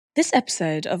This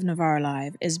episode of Novara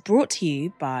Live is brought to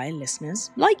you by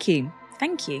listeners like you.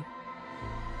 Thank you.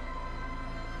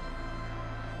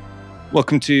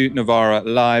 Welcome to Novara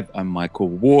Live. I'm Michael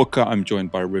Walker. I'm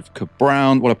joined by Rivkah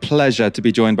Brown. What a pleasure to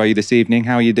be joined by you this evening.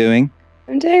 How are you doing?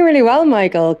 I'm doing really well,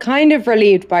 Michael. Kind of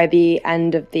relieved by the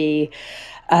end of the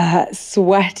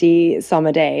sweaty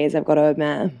summer days, I've got to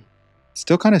admit.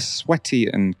 Still kind of sweaty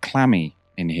and clammy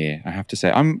in here, I have to say.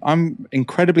 I'm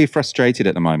incredibly frustrated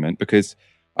at the moment because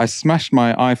I smashed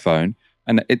my iPhone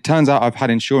and it turns out I've had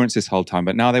insurance this whole time,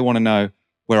 but now they want to know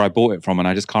where I bought it from and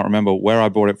I just can't remember where I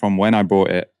bought it from, when I bought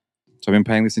it. So I've been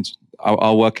paying this.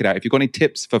 I'll work it out. If you've got any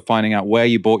tips for finding out where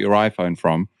you bought your iPhone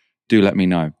from, do let me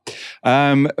know.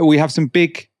 We have some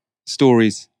big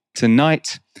stories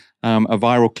tonight. A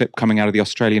viral clip coming out of the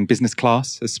Australian business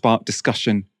class has sparked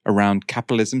discussion around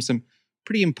capitalism. Some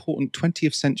pretty important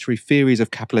 20th century theories of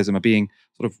capitalism are being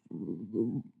sort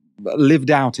of lived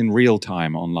out in real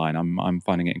time online. I'm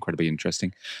finding it incredibly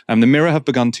interesting. The Mirror have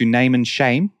begun to name and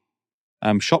shame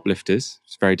shoplifters.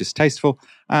 It's very distasteful.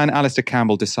 And Alastair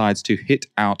Campbell decides to hit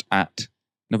out at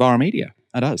Novara Media,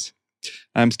 at us.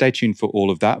 Stay tuned for all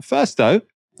of that. First, though,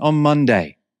 on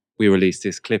Monday, we released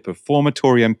this clip of former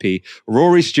Tory MP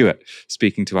Rory Stewart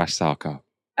speaking to Ash Sarkar.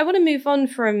 I want to move on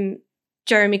from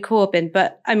Jeremy Corbyn,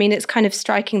 but I mean, it's kind of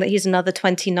striking that he's another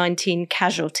 2019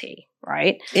 casualty,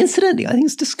 right? Incidentally, I think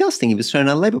it's disgusting he was thrown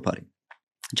out of the Labour Party.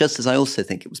 Just as I also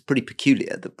think it was pretty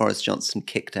peculiar that Boris Johnson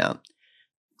kicked out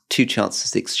 2 Chancellors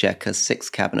of the Exchequer, 6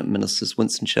 cabinet ministers,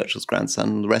 Winston Churchill's grandson,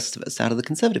 and the rest of us out of the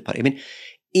Conservative Party. I mean,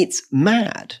 it's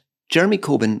mad. Jeremy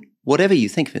Corbyn, whatever you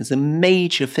think of him, is a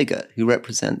major figure who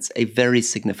represents a very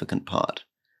significant part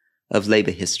of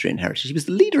Labour history and heritage. He was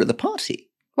the leader of the party.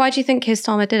 Why do you think Keir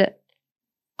Starmer did it?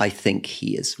 I think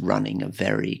he is running a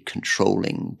very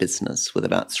controlling business with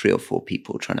about 3 or 4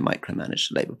 people trying to micromanage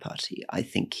the Labour Party. I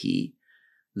think he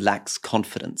lacks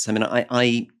confidence. I mean,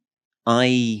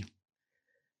 I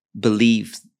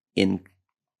believe in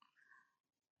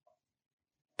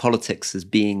politics as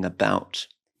being about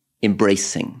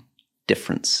embracing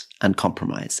difference and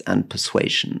compromise and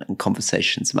persuasion and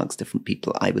conversations amongst different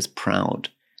people. I was proud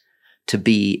to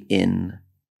be in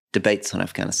debates on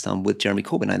Afghanistan with Jeremy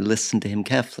Corbyn. I listened to him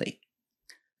carefully.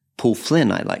 Paul Flynn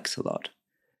I liked a lot.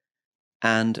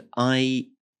 And I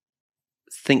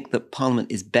think that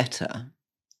Parliament is better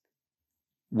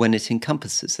when it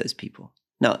encompasses those people.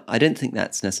 Now, I don't think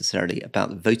that's necessarily about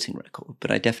the voting record,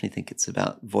 but I definitely think it's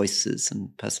about voices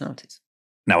and personalities.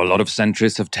 Now, a lot of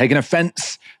centrists have taken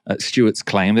offence at Stewart's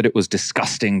claim that it was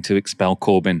disgusting to expel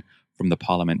Corbyn from the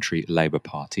Parliamentary Labour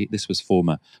Party. This was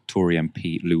former Tory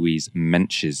MP Louise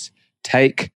Mensch's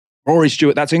take. Rory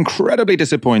Stewart, that's incredibly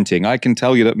disappointing. I can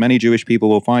tell you that many Jewish people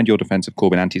will find your defence of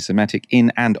Corbyn anti-Semitic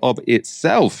in and of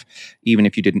itself. Even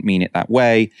if you didn't mean it that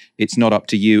way, it's not up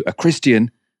to you, a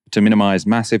Christian, to minimise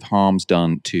massive harms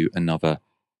done to another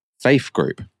faith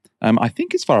group. I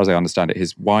think, as far as I understand it,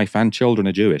 his wife and children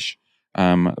are Jewish.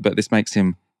 But this makes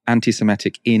him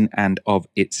anti-Semitic in and of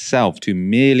itself. To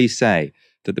merely say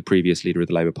that the previous leader of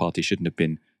the Labour Party shouldn't have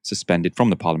been suspended from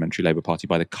the Parliamentary Labour Party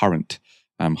by the current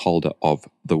holder of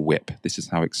the whip. This is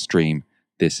how extreme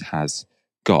this has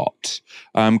got.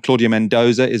 Claudia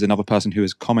Mendoza is another person who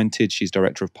has commented. She's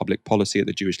Director of Public Policy at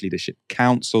the Jewish Leadership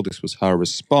Council. This was her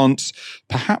response.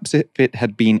 Perhaps if it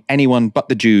had been anyone but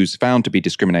the Jews found to be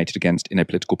discriminated against in a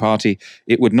political party,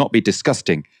 it would not be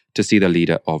disgusting to see the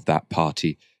leader of that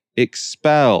party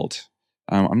expelled.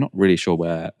 I'm not really sure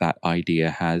where that idea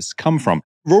has come from.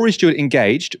 Rory Stewart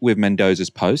engaged with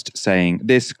Mendoza's post, saying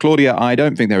this: Claudia, I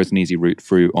don't think there is an easy route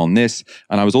through on this,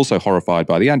 and I was also horrified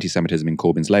by the anti-Semitism in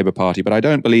Corbyn's Labour Party, but I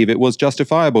don't believe it was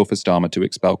justifiable for Starmer to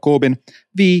expel Corbyn.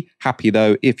 Happy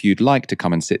though if you'd like to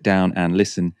come and sit down and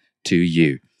listen to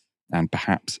you, and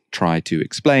perhaps try to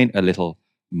explain a little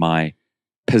my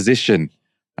position.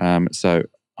 So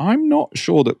I'm not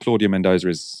sure that Claudia Mendoza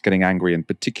is getting angry, and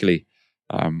particularly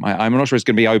I'm not sure it's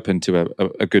going to be open to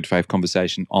a good faith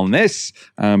conversation on this,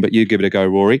 but you give it a go,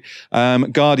 Rory.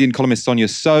 Guardian columnist Sonia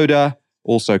Soda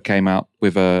also came out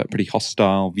with a pretty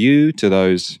hostile view to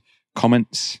those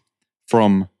comments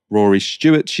from Rory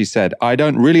Stewart. She said, I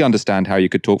don't really understand how you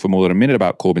could talk for more than a minute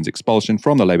about Corbyn's expulsion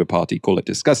from the Labour Party, call it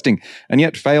disgusting, and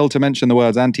yet fail to mention the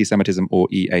words anti-Semitism or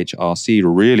EHRC.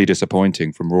 Really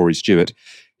disappointing from Rory Stewart.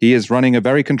 He is running a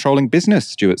very controlling business,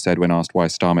 Stewart said when asked why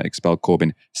Starmer expelled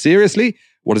Corbyn. Seriously?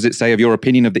 What does it say of your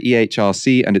opinion of the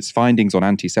EHRC and its findings on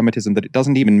anti-Semitism that it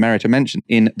doesn't even merit a mention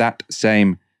in that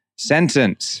same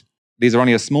sentence? These are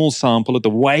only a small sample of the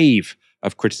wave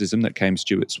of criticism that came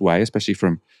Stewart's way, especially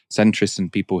from centrists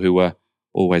and people who were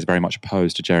always very much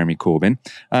opposed to Jeremy Corbyn.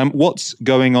 What's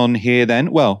going on here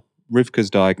then? Well, Rivkah's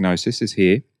diagnosis is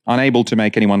here. Unable to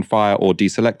make anyone fire or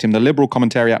deselect him, the Liberal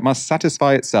commentariat must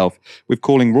satisfy itself with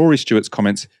calling Rory Stewart's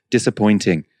comments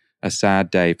disappointing. A sad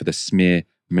day for the smear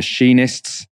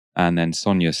machinists. And then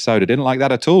Sonia Soda didn't like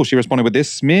that at all. She responded with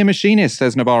this: smear machinist,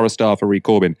 says Novara staffer Rory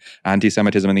Corbyn.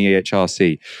 Anti-Semitism in the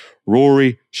EHRC.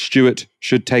 Rory Stewart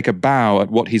should take a bow at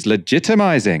what he's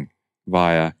legitimising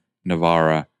via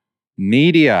Novara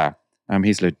Media.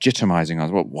 He's legitimising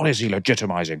us. Well, what is he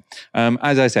legitimising?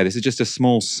 As I say, this is just a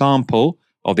small sample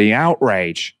of the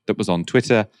outrage that was on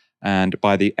Twitter. And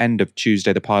by the end of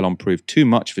Tuesday, the pylon proved too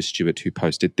much for Stewart, who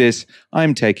posted this: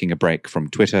 I'm taking a break from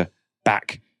Twitter.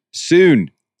 Back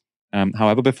soon.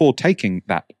 However, before taking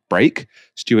that break,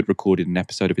 Stewart recorded an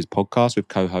episode of his podcast with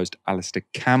co-host Alastair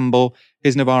Campbell.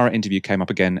 His Novara interview came up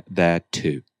again there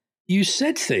too. You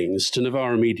said things to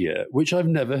Novara Media which I've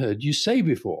never heard you say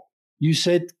before. You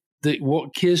said that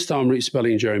what Keir Starmer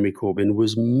expelling Jeremy Corbyn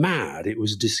was mad. It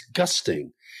was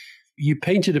disgusting. You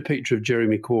painted a picture of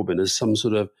Jeremy Corbyn as some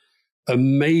sort of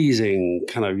amazing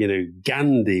kind of,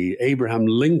 Gandhi, Abraham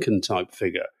Lincoln type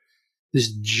figure, this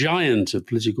giant of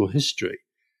political history.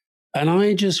 And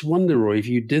I just wonder, Roy, if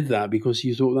you did that because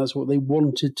you thought that's what they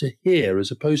wanted to hear,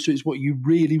 as opposed to it's what you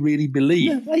really, really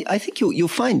believe. No, I think you'll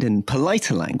find in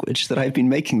politer language that I've been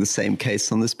making the same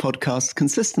case on this podcast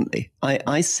consistently.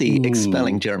 I see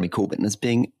expelling Jeremy Corbyn as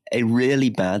being a really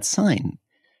bad sign.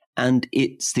 And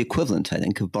it's the equivalent, I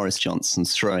think, of Boris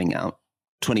Johnson's throwing out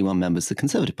 21 members of the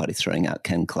Conservative Party, throwing out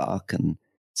Ken Clarke and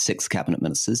 6 cabinet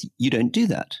ministers. You don't do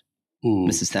that.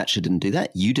 Mrs. Thatcher didn't do that.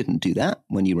 You didn't do that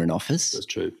when you were in office. That's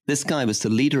true. This guy was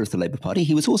the leader of the Labour Party.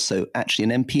 He was also actually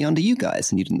an MP under you guys,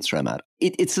 and you didn't throw him out.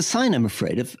 It's a sign, I'm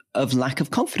afraid, of lack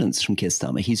of confidence from Keir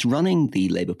Starmer. He's running the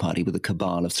Labour Party with a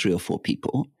cabal of 3 or 4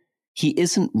 people. He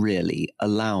isn't really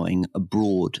allowing a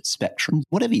broad spectrum.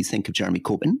 Whatever you think of Jeremy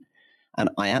Corbyn,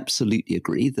 and I absolutely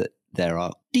agree that there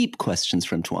are deep questions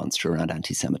for him to answer around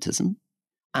anti-Semitism.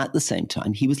 At the same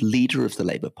time, he was leader of the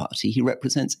Labour Party. He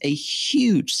represents a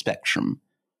huge spectrum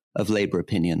of Labour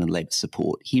opinion and Labour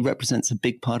support. He represents a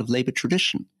big part of Labour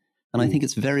tradition. And I think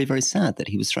it's very, very sad that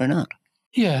he was thrown out.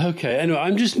 Yeah, okay. Anyway,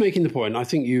 I'm just making the point. I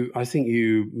think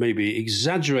you maybe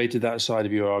exaggerated that side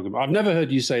of your argument. I've never heard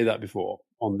you say that before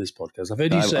on this podcast. I've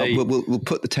heard you say... We'll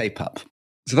put the tape up.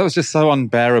 So that was just so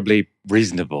unbearably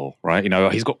reasonable, right?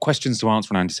 He's got questions to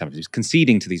answer on anti-Semitism. He's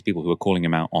conceding to these people who are calling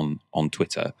him out on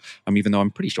Twitter. Even though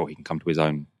I'm pretty sure he can come to his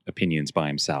own opinions by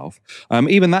himself.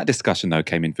 Even that discussion, though,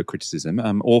 came in for criticism.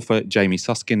 Author Jamie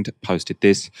Suskind posted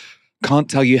this: can't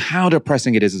tell you how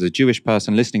depressing it is as a Jewish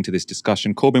person listening to this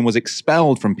discussion. Corbyn was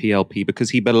expelled from PLP because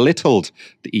he belittled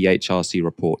the EHRC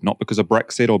report, not because of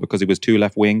Brexit or because he was too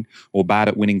left-wing or bad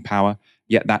at winning power.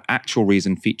 Yet that actual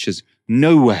reason features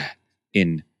nowhere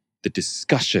in the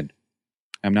discussion.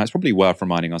 Now, it's probably worth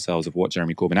reminding ourselves of what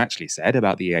Jeremy Corbyn actually said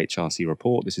about the EHRC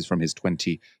report. This is from his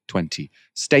 2020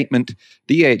 statement.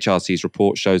 The EHRC's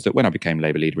report shows that when I became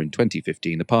Labour leader in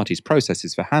 2015, the party's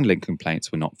processes for handling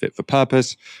complaints were not fit for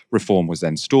purpose. Reform was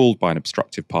then stalled by an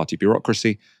obstructive party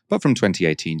bureaucracy. But from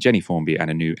 2018, Jenny Formby and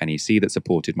a new NEC that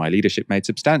supported my leadership made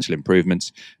substantial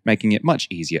improvements, making it much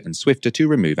easier and swifter to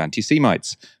remove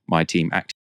anti-Semites. My team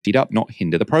acted up, not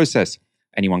hinder the process.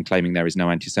 Anyone claiming there is no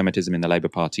anti-Semitism in the Labour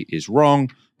Party is wrong.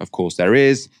 Of course there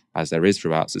is, as there is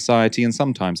throughout society, and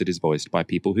sometimes it is voiced by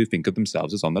people who think of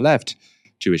themselves as on the left.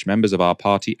 Jewish members of our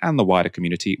party and the wider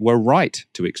community were right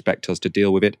to expect us to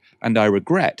deal with it, and I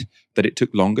regret that it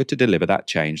took longer to deliver that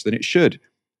change than it should.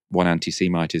 One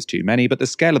anti-Semite is too many, but the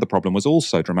scale of the problem was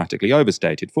also dramatically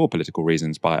overstated for political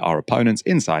reasons by our opponents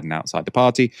inside and outside the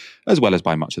party, as well as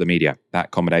by much of the media.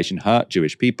 That combination hurt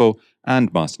Jewish people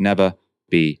and must never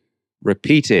be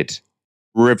repeated.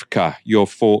 Rivkah, your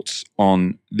thoughts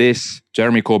on this?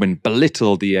 Jeremy Corbyn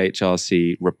belittled the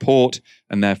HRC report,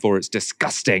 and therefore it's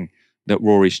disgusting that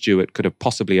Rory Stewart could have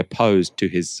possibly opposed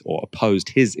his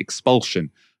expulsion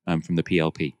from the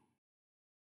PLP.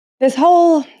 This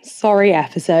whole sorry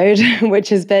episode, which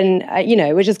has been,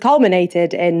 which has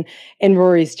culminated in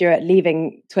Rory Stewart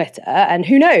leaving Twitter, and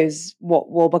who knows what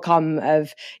will become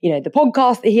of, the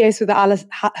podcast that he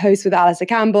hosts with Alastair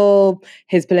Campbell,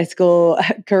 his political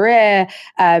career.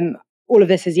 All of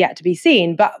this is yet to be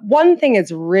seen. But one thing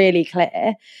is really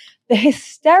clear: the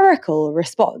hysterical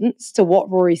response to what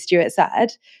Rory Stewart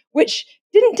said, which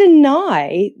didn't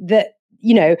deny that.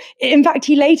 In fact,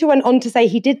 he later went on to say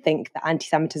he did think that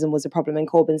anti-Semitism was a problem in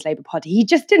Corbyn's Labour Party. He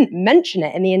just didn't mention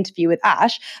it in the interview with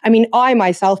Ash. I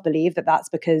myself believe that that's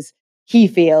because he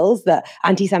feels that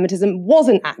anti-Semitism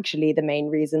wasn't actually the main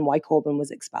reason why Corbyn was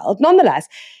expelled. Nonetheless,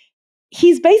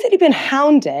 he's basically been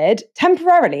hounded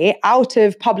temporarily out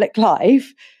of public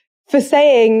life for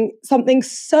saying something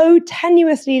so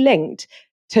tenuously linked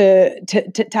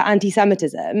to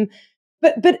anti-Semitism.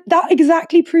 But that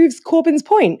exactly proves Corbyn's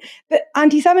point, that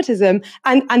anti-Semitism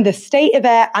and the state of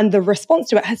it and the response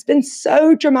to it has been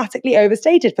so dramatically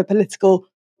overstated for political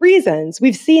reasons.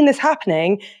 We've seen this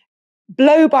happening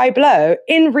blow by blow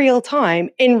in real time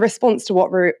in response to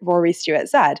what Rory Stewart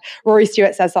said. Rory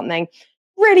Stewart says something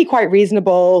really quite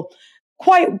reasonable,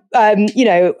 quite,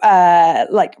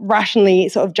 like rationally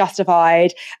sort of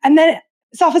justified, and then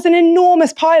suffers an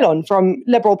enormous pile-on from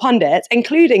liberal pundits,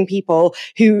 including people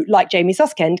who, like Jamie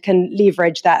Susskind, can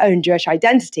leverage their own Jewish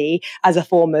identity as a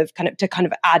form of kind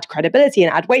of add credibility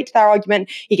and add weight to their argument.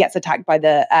 He gets attacked by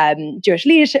the Jewish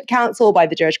Leadership Council, by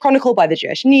the Jewish Chronicle, by the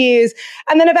Jewish News,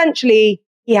 and then eventually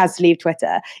he has to leave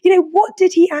Twitter. What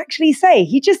did he actually say?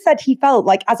 He just said he felt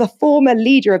like, as a former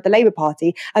leader of the Labour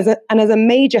Party, as a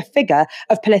major figure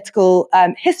of political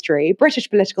history, British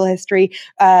political history,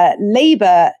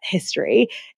 Labour history,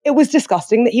 it was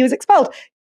disgusting that he was expelled.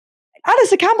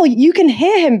 Alastair Campbell, you can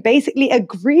hear him basically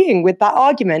agreeing with that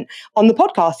argument on the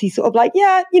podcast. He's sort of like,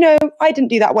 yeah, I didn't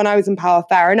do that when I was in power,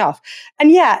 fair enough.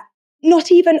 And yet,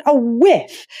 not even a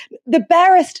whiff, the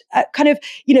barest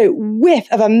whiff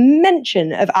of a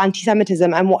mention of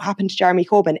anti-Semitism and what happened to Jeremy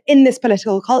Corbyn in this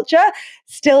political culture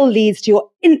still leads to your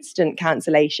instant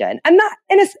cancellation. And that,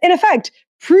 in effect,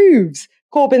 proves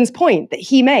Corbyn's point that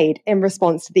he made in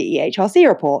response to the EHRC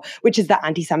report, which is that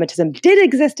anti-Semitism did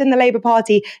exist in the Labour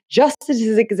Party, just as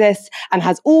it exists and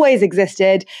has always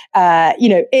existed,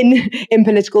 in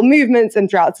political movements and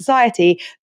throughout society,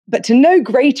 but to no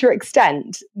greater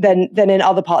extent than in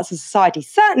other parts of society,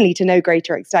 certainly to no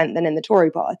greater extent than in the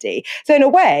Tory party. So in a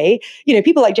way,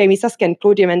 people like Jamie Susskind,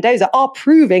 Claudia Mendoza are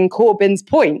proving Corbyn's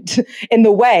point in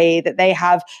the way that they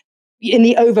have, in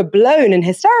the overblown and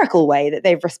hysterical way that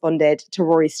they've responded to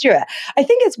Rory Stewart. I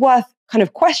think it's worth kind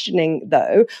of questioning,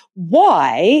 though,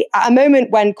 why, at a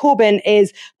moment when Corbyn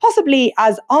is possibly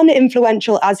as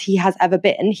uninfluential as he has ever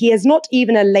been, he is not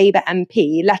even a Labour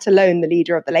MP, let alone the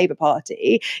leader of the Labour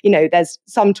Party. There's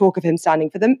some talk of him standing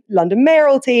for the London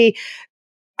mayoralty.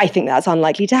 I think that's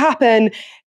unlikely to happen.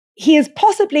 He is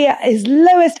possibly at his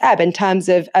lowest ebb in terms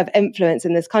of influence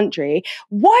in this country.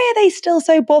 Why are they still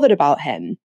so bothered about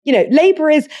him?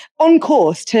 Labour is on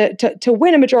course to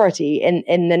win a majority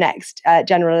in the next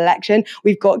general election.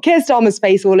 We've got Keir Starmer's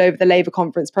face all over the Labour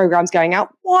conference programmes going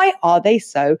out. Why are they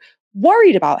so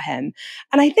worried about him?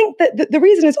 And I think that the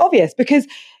reason is obvious, because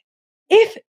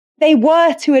if they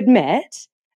were to admit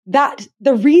that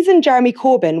the reason Jeremy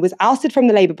Corbyn was ousted from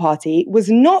the Labour Party was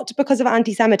not because of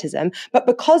anti-Semitism, but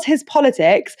because his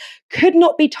politics could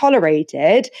not be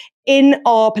tolerated in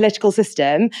our political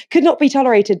system, could not be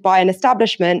tolerated by an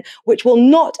establishment which will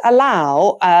not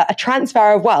allow a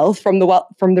transfer of wealth from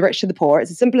the rich to the poor. It's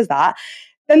as simple as that.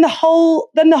 Then the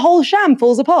whole sham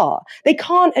falls apart. They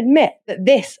can't admit that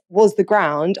this was the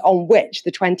ground on which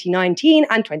the 2019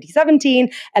 and 2017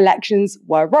 elections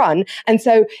were run. And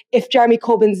so if Jeremy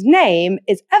Corbyn's name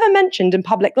is ever mentioned in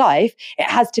public life, it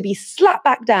has to be slapped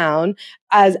back down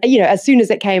as soon as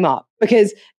it came up,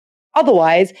 because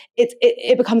otherwise,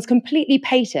 it becomes completely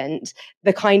patent,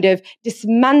 the kind of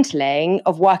dismantling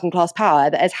of working class power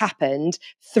that has happened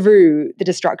through the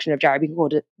destruction of Jeremy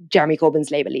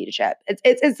Corbyn's Labour leadership.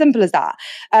 It's as simple as that.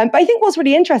 But I think what's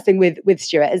really interesting with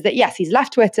Stewart is that, yes, he's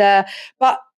left Twitter,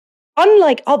 but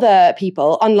unlike other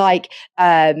people,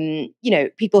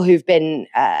 people who've been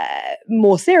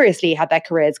more seriously had their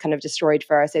careers kind of destroyed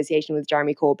for association with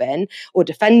Jeremy Corbyn or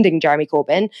defending Jeremy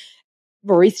Corbyn,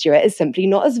 Rory Stewart is simply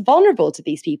not as vulnerable to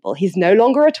these people. He's no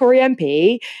longer a Tory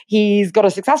MP. He's got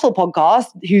a successful podcast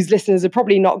whose listeners are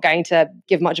probably not going to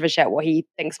give much of a shit what he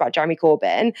thinks about Jeremy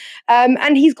Corbyn.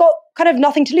 And he's got kind of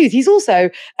nothing to lose. He's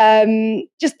also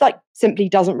just like simply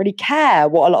doesn't really care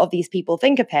what a lot of these people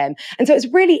think of him. And so it's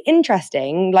really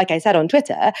interesting, like I said on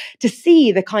Twitter, to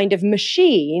see the kind of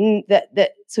machine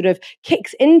that sort of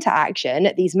kicks into action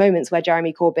at these moments where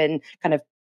Jeremy Corbyn kind of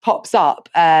pops up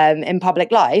in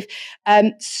public life,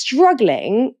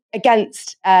 struggling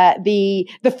against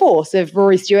the force of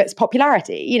Rory Stewart's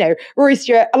popularity. Rory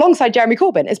Stewart, alongside Jeremy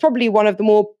Corbyn, is probably one of the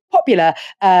more popular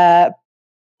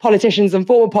politicians and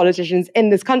former politicians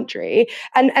in this country.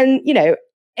 And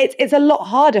it's a lot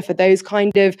harder for those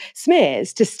kind of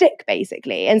smears to stick,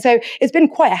 basically. And so it's been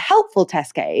quite a helpful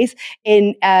test case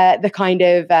in the kind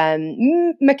of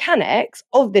mechanics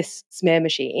of this smear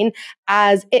machine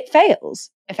as it fails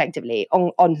effectively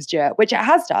on Stewart, which it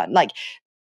has done. Like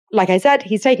I said,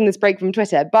 he's taking this break from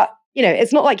Twitter, but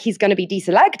it's not like he's going to be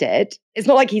deselected. It's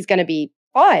not like he's going to be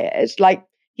fired. Like,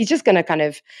 he's just going to kind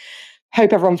of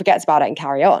hope everyone forgets about it and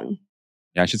carry on.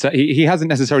 Yeah, I should say he hasn't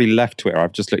necessarily left Twitter.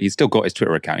 I've just looked. He's still got his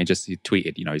Twitter account. He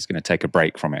tweeted, he's going to take a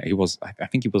break from it. I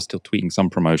think he was still tweeting some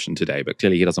promotion today, but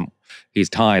clearly he's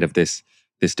tired of this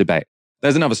debate.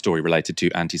 There's another story related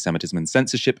to anti-Semitism and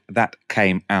censorship that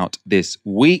came out this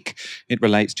week. It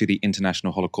relates to the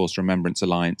International Holocaust Remembrance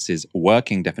Alliance's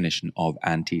working definition of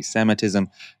anti-Semitism,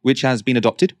 which has been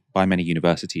adopted by many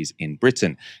universities in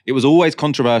Britain. It was always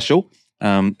controversial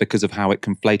because of how it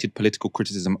conflated political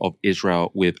criticism of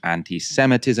Israel with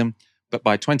anti-Semitism. But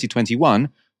by 2021,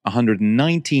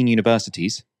 119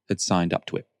 universities had signed up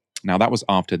to it. Now, that was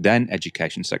after then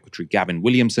Education Secretary Gavin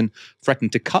Williamson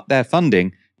threatened to cut their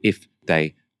funding if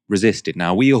they resisted.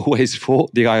 Now, we always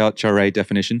thought the IHRA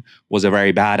definition was a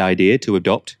very bad idea to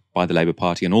adopt by the Labour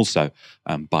Party and also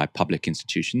by public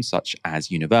institutions such as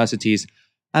universities.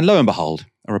 And lo and behold,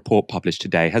 a report published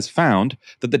today has found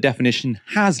that the definition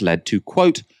has led to,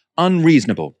 quote,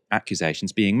 unreasonable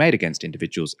accusations being made against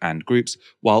individuals and groups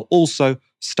while also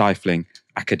stifling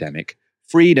academic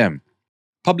freedom.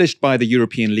 Published by the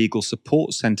European Legal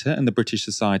Support Centre and the British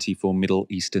Society for Middle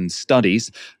Eastern Studies,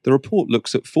 the report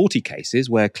looks at 40 cases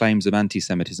where claims of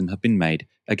anti-Semitism have been made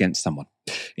against someone.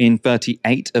 In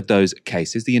 38 of those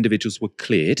cases, the individuals were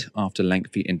cleared after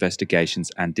lengthy investigations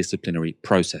and disciplinary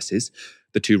processes.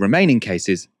 The 2 remaining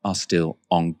cases are still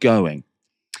ongoing.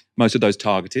 Most of those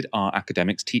targeted are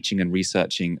academics teaching and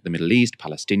researching the Middle East,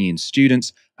 Palestinian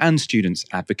students, and students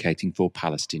advocating for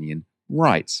Palestinian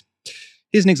rights.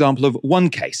 Here's an example of one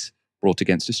case brought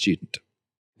against a student.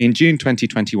 In June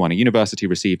 2021, a university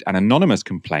received an anonymous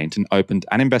complaint and opened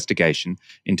an investigation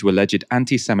into alleged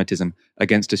anti-Semitism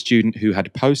against a student who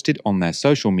had posted on their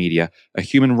social media a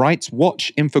Human Rights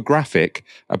Watch infographic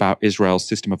about Israel's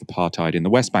system of apartheid in the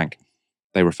West Bank.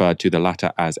 They referred to the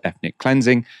latter as ethnic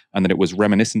cleansing and that it was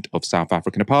reminiscent of South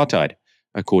African apartheid.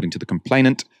 According to the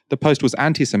complainant, the post was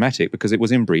anti-Semitic because it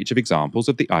was in breach of examples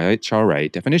of the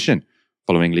IHRA definition.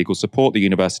 Following legal support, the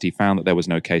university found that there was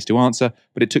no case to answer,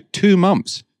 but it took 2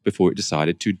 months before it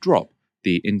decided to drop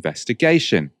the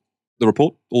investigation. The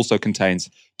report also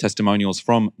contains testimonials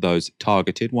from those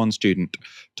targeted. One student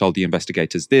told the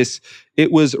investigators this: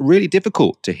 "It was really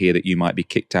difficult to hear that you might be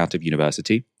kicked out of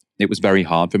university. It was very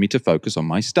hard for me to focus on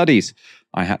my studies.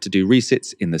 I had to do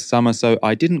resits in the summer, so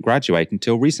I didn't graduate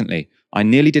until recently. I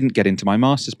nearly didn't get into my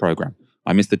master's program.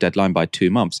 I missed the deadline by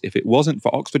 2 months. If it wasn't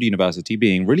for Oxford University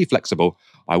being really flexible,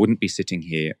 I wouldn't be sitting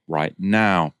here right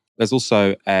now." There's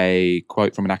also a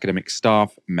quote from an academic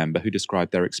staff member who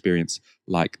described their experience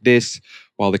like this: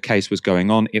 "While the case was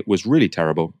going on, it was really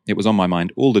terrible. It was on my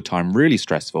mind all the time, really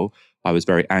stressful. I was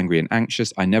very angry and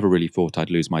anxious. I never really thought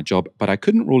I'd lose my job, but I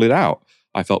couldn't rule it out.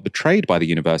 I felt betrayed by the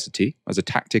university. As a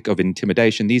tactic of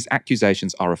intimidation, these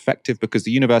accusations are effective because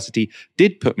the university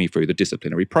did put me through the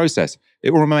disciplinary process.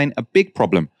 It will remain a big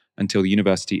problem until the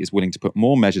university is willing to put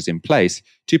more measures in place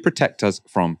to protect us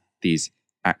from these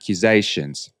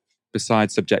accusations."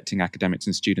 Besides subjecting academics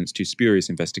and students to spurious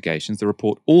investigations, the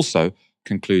report also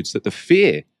concludes that the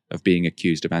fear of being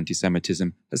accused of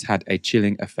anti-Semitism has had a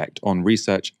chilling effect on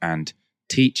research and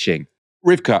teaching.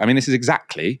 Rivkah, this is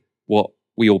exactly what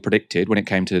we all predicted when it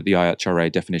came to the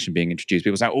IHRA definition being introduced.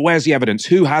 People say, well, where's the evidence?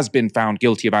 Who has been found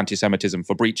guilty of anti-Semitism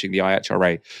for breaching the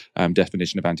IHRA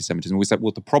definition of anti-Semitism? We said,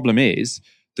 well, the problem is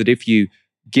that if you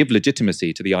give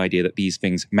legitimacy to the idea that these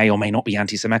things may or may not be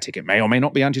anti-Semitic, it may or may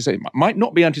not be anti-Semitic. It might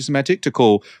not be anti-Semitic to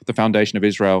call the foundation of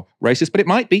Israel racist, but it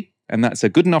might be. And that's a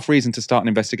good enough reason to start an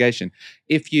investigation.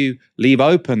 If you leave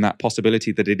open that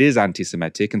possibility that it is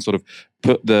anti-Semitic and sort of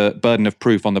put the burden of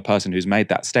proof on the person who's made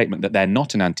that statement that they're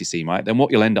not an anti-Semite, then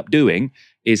what you'll end up doing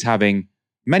is having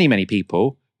many, many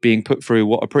people being put through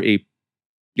what are pretty,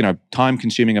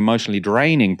 time-consuming, emotionally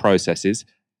draining processes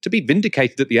to be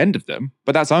vindicated at the end of them.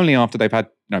 But that's only after they've had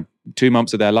 2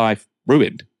 months of their life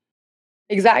ruined.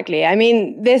 Exactly.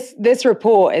 This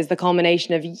report is the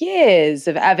culmination of years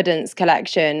of evidence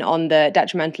collection on the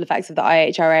detrimental effects of the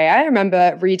IHRA. I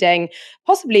remember reading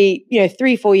possibly,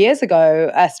 3-4 years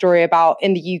ago, a story about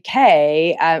in the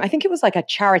UK, I think it was like a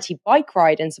charity bike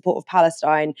ride in support of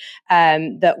Palestine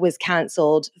that was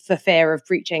cancelled for fear of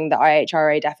breaching the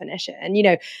IHRA definition.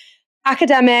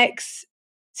 Academics,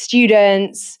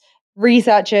 students,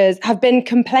 researchers have been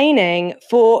complaining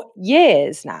for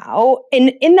years now,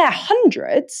 in their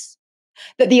hundreds,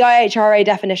 that the IHRA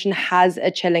definition has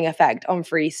a chilling effect on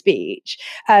free speech.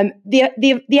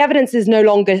 The evidence is no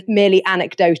longer merely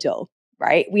anecdotal,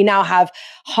 right? We now have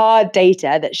hard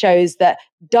data that shows that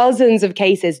dozens of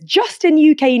cases just in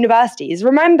UK universities.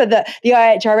 Remember that the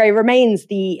IHRA remains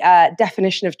the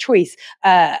definition of choice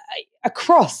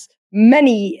across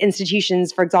many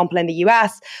institutions, for example, in the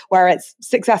US, where it's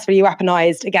successfully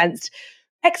weaponized against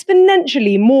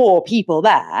exponentially more people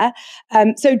there.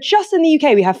 So just in the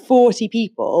UK, we have 40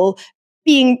 people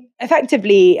being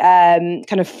effectively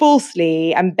kind of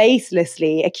falsely and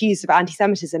baselessly accused of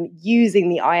anti-Semitism using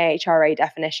the IHRA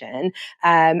definition.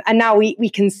 And now we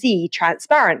can see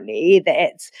transparently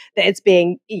that it's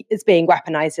being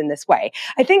weaponized in this way.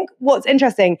 I think what's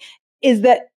interesting is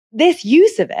that this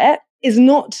use of it is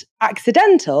not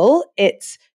accidental,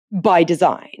 it's by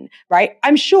design, right?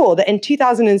 I'm sure that in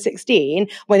 2016,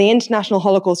 when the International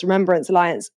Holocaust Remembrance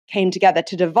Alliance came together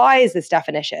to devise this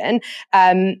definition,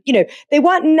 they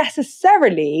weren't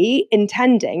necessarily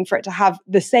intending for it to have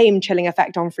the same chilling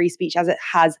effect on free speech as it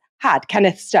has had.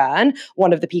 Kenneth Stern,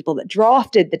 one of the people that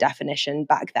drafted the definition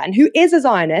back then, who is a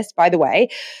Zionist, by the way,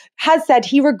 has said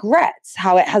he regrets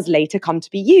how it has later come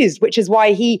to be used, which is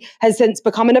why he has since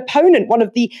become an opponent, one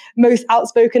of the most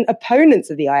outspoken opponents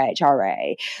of the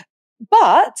IHRA.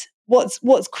 But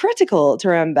what's critical to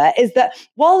remember is that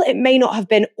while it may not have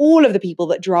been all of the people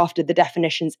that drafted the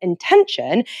definition's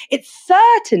intention, it's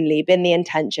certainly been the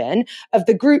intention of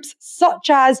the groups such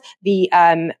as the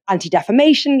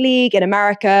Anti-Defamation League in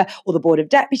America or the Board of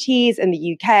Deputies in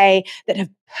the UK that have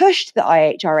pushed the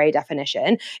IHRA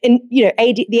definition in, the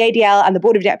ADL and the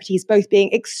Board of Deputies both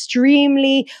being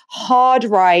extremely hard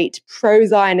right,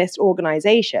 pro-Zionist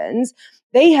organizations.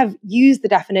 They have used the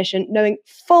definition knowing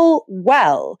full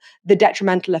well the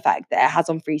detrimental effect that it has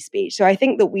on free speech. So I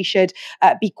think that we should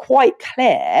be quite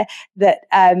clear that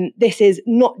this is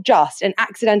not just an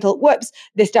accidental, whoops,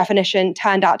 this definition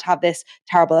turned out to have this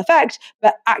terrible effect,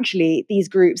 but actually these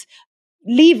groups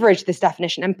leverage this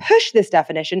definition and push this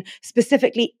definition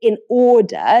specifically in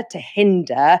order to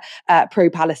hinder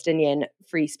pro-Palestinian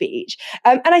free speech.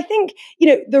 And I think,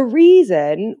 the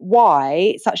reason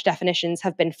why such definitions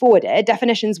have been forwarded,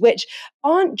 definitions which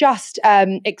aren't just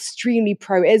extremely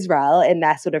pro-Israel in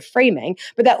their sort of framing,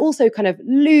 but they're also kind of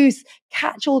loose,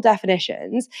 catch-all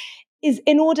definitions, is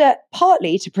in order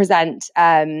partly to present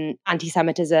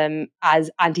anti-Semitism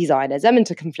as anti-Zionism and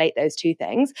to conflate those two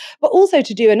things, but also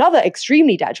to do another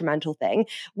extremely detrimental thing,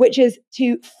 which is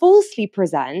to falsely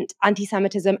present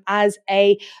anti-Semitism as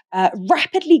a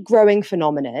rapidly growing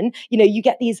phenomenon. You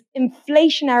get these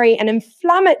inflationary and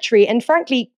inflammatory, and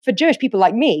frankly, for Jewish people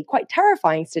like me, quite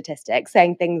terrifying statistics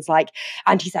saying things like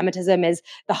anti-Semitism is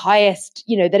the highest,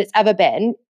 that it's ever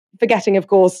been, forgetting, of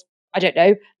course, I don't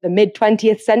know, the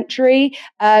mid-20th century.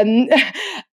 And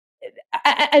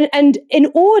in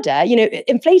order,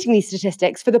 inflating these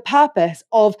statistics for the purpose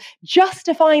of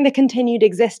justifying the continued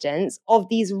existence of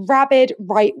these rabid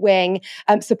right-wing,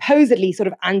 supposedly sort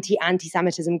of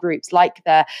anti-Semitism groups like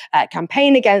the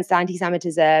Campaign Against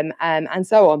Anti-Semitism and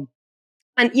so on.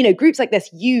 And, groups like this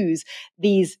use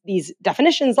these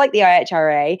definitions like the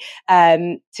IHRA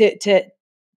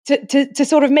to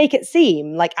sort of make it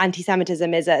seem like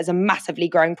anti-Semitism is a massively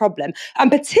growing problem,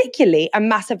 and particularly a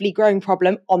massively growing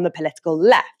problem on the political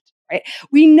left. Right?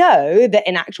 We know that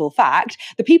in actual fact,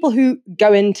 the people who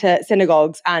go into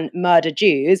synagogues and murder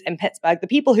Jews in Pittsburgh, the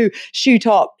people who shoot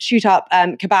up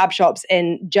kebab shops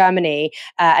in Germany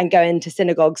and go into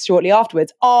synagogues shortly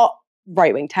afterwards are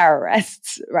right-wing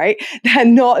terrorists, right? They're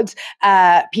not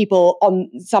people on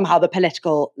somehow the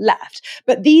political left.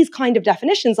 But these kind of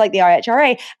definitions like the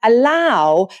IHRA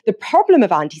allow the problem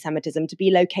of anti-Semitism to be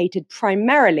located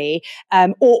primarily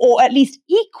or at least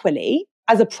equally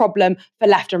as a problem for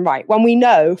left and right, when we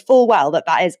know full well that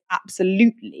is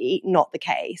absolutely not the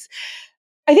case.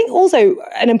 I think also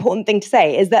an important thing to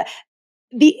say is that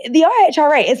the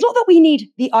IHRA, it's not that we need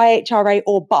the IHRA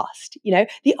or bust.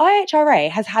 The IHRA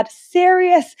has had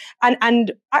serious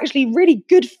and actually really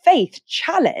good faith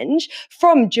challenge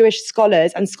from Jewish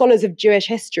scholars and scholars of Jewish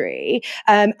history.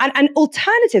 And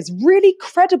alternatives, really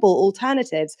credible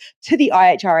alternatives to the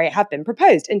IHRA have been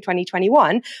proposed. In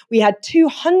 2021, we had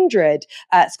 200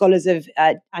 scholars of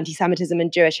anti-Semitism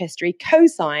and Jewish history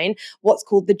co-sign what's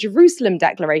called the Jerusalem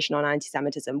Declaration on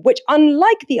Anti-Semitism, which,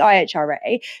 unlike the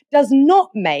IHRA, does not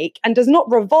make and does not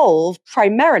revolve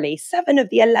primarily. 7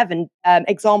 of the 11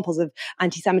 examples of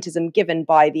anti-Semitism given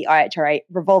by the IHRA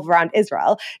revolve around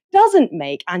Israel, doesn't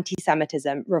make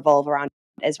anti-Semitism revolve around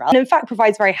Israel, and in fact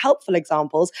provides very helpful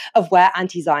examples of where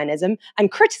anti-Zionism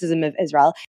and criticism of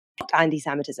Israel is not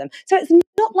anti-Semitism. So it's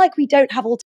not like we don't have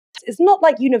alternatives. It's not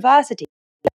like universities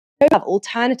don't have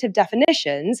alternative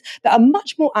definitions that are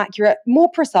much more accurate,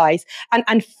 more precise,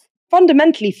 and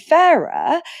fundamentally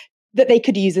fairer that they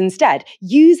could use instead.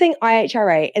 Using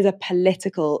IHRA is a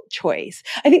political choice.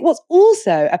 I think what's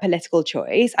also a political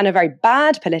choice, and a very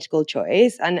bad political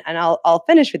choice, and I'll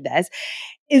finish with this,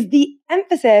 is the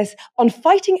emphasis on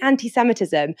fighting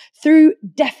anti-Semitism through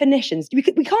definitions. We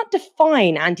can't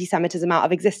define anti-Semitism out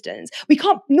of existence.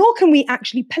 Nor can we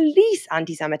actually police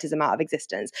anti-Semitism out of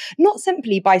existence. Not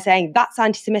simply by saying that's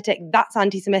anti-Semitic,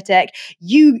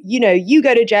 you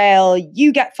go to jail,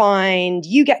 you get fined,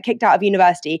 you get kicked out of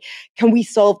university. Can we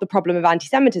solve the problem of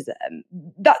anti-Semitism?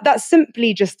 That's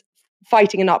simply just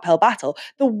fighting an uphill battle.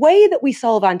 The way that we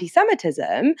solve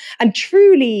anti-Semitism and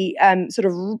truly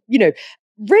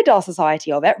rid our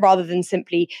society of it, rather than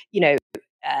simply,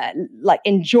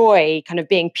 enjoy kind of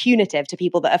being punitive to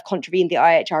people that have contravened the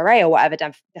IHRA or whatever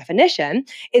definition,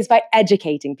 is by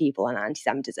educating people on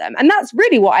anti-Semitism. And that's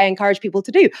really what I encourage people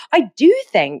to do. I do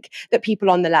think that people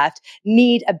on the left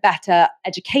need a better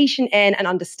education in and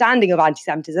understanding of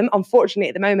anti-Semitism. Unfortunately,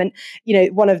 at the moment,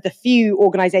 one of the few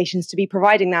organizations to be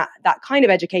providing that kind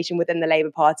of education within the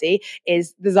Labour Party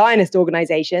is the Zionist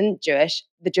organization,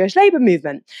 the Jewish Labour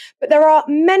Movement. But there are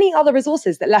many other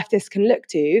resources that leftists can look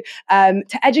to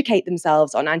educate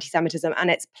themselves on anti-Semitism and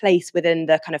its place within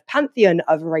the kind of pantheon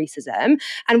of racism.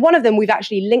 And one of them we've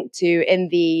actually linked to in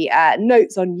the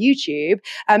notes on YouTube.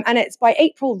 And it's by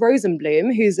April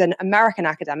Rosenblum, who's an American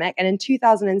academic. And in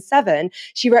 2007,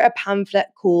 she wrote a pamphlet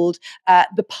called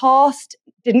The Past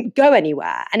Didn't Go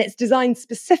Anywhere. And it's designed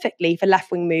specifically for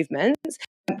left-wing movements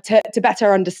to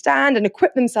better understand and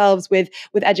equip themselves with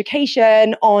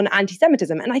education on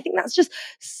anti-Semitism. And I think that's just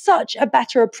such a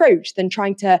better approach than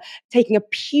taking a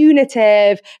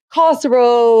punitive,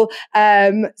 carceral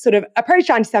sort of approach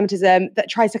to anti-Semitism that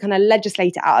tries to kind of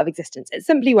legislate it out of existence. It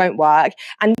simply won't work.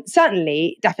 And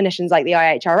certainly definitions like the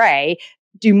IHRA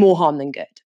do more harm than good.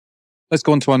 Let's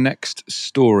go on to our next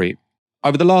story.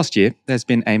 Over the last year, there's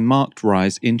been a marked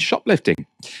rise in shoplifting.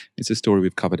 It's a story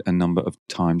we've covered a number of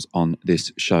times on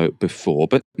this show before.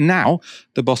 But now,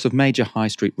 the boss of major high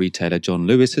street retailer John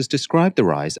Lewis has described the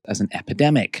rise as an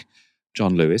epidemic.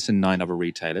 John Lewis and 9 other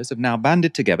retailers have now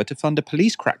banded together to fund a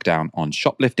police crackdown on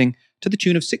shoplifting to the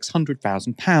tune of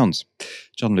 £600,000.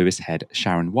 John Lewis head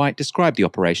Sharon White described the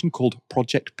operation, called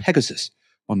Project Pegasus,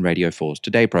 on Radio 4's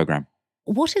Today programme.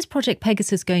 What is Project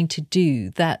Pegasus going to do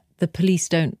that the police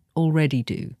don't already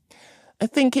do? I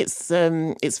think it's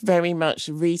very much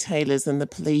retailers and the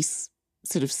police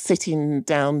sort of sitting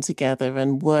down together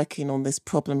and working on this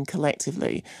problem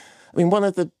collectively. I mean, one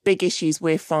of the big issues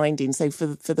we're finding, so for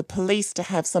the police to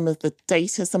have some of the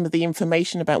data, some of the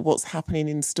information about what's happening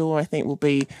in store, I think will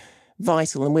be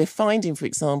vital. And we're finding, for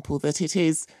example, that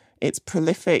it's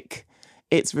prolific,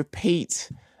 it's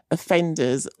repeat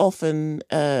offenders. Often,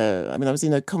 I was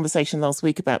in a conversation last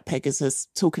week about Pegasus,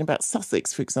 talking about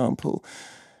Sussex, for example,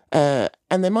 and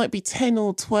there might be 10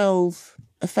 or 12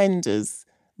 offenders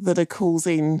that are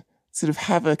causing sort of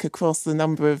havoc across the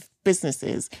number of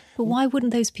businesses. But why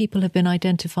wouldn't those people have been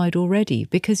identified already?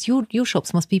 Because your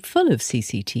shops must be full of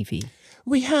CCTV.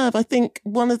 We have. I think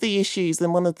one of the issues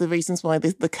and one of the reasons why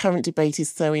the current debate is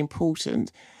so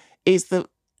important is that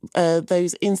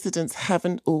those incidents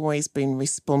haven't always been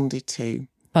responded to.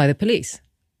 By the police?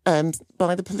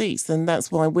 By the police. And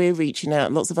that's why we're reaching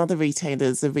out. Lots of other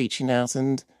retailers are reaching out.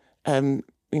 And, I'm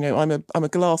a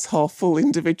glass half full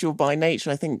individual by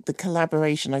nature. I think the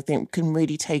collaboration, can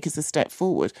really take us a step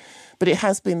forward. But it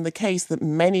has been the case that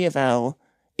many of our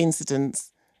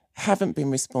incidents haven't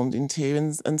been responding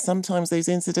to. And sometimes those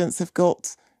incidents have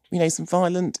got, some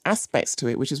violent aspects to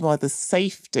it, which is why the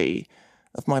safety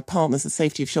of my partners, the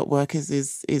safety of shop workers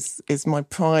is my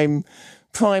prime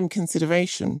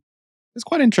consideration. It's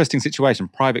quite an interesting situation.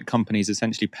 Private companies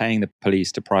essentially paying the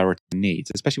police to prioritise needs,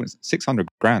 especially when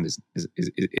 £600,000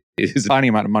 is a tiny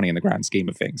amount of money in the grand scheme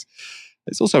of things.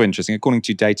 It's also interesting, according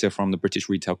to data from the British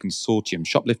Retail Consortium,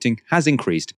 shoplifting has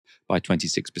increased by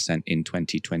 26% in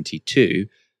 2022.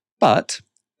 But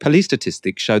police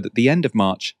statistics show that by the end of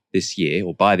March this year,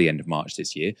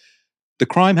 the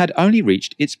crime had only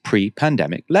reached its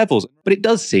pre-pandemic levels. But it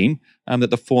does seem that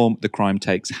the form the crime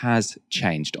takes has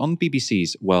changed. On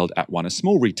BBC's World at One, a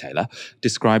small retailer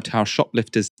described how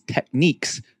shoplifters'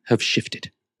 techniques have shifted.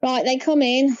 Right, they come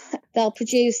in, they'll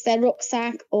produce their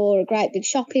rucksack or a great big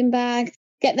shopping bag,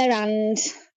 get their hand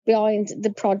behind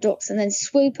the products and then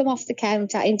swoop them off the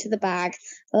counter into the bag,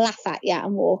 laugh at you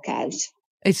and walk out.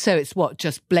 So it's what,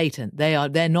 just blatant?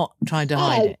 They're not trying to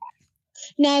hide it?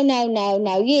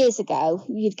 No. Years ago,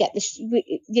 you'd get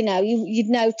you'd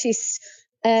notice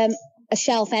a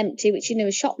shelf empty, which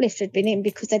a shoplifter had been in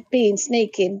because they'd been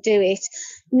sneaking, do it.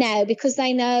 Now, because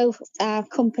they know our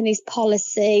company's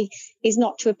policy is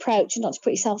not to approach and not to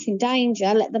put yourself in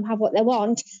danger, let them have what they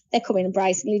want, they come in and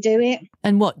brazenly do it.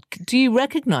 And what, do you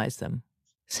recognise them?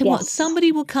 So Yes. what,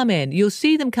 somebody will come in, you'll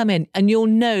see them come in and you'll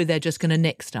know they're just going to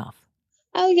nick stuff?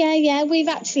 Oh, yeah. We've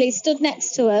actually stood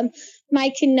next to them,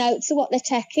 making notes of what they're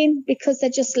taking because they're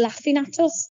just laughing at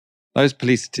us. Those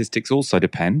police statistics also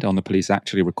depend on the police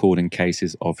actually recording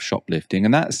cases of shoplifting,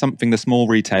 and that's something the small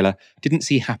retailer didn't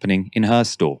see happening in her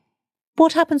store.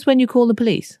 What happens when you call the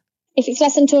police? If it's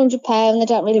less than £200, they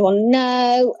don't really want to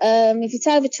know. If it's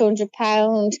over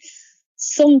 £200,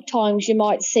 sometimes you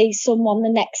might see someone the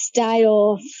next day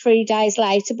or 3 days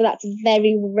later, but that's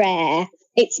very rare.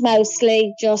 It's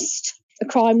mostly just a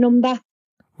crime number.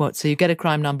 What, so you get a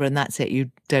crime number and that's it?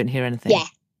 You don't hear anything? Yeah,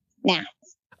 nah.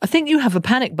 I think you have a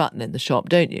panic button in the shop,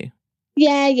 don't you?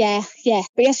 Yeah.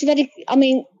 But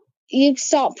you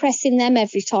start pressing them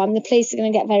every time, the police are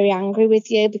going to get very angry with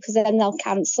you because then they'll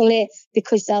cancel it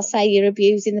because they'll say you're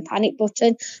abusing the panic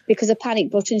button, because a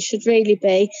panic button should really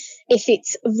be if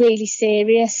it's really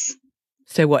serious.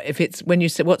 So what, if it's, when you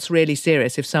say what's really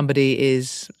serious, if somebody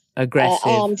is aggressive?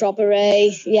 Armed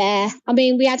robbery, yeah. I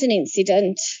mean, we had an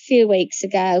incident a few weeks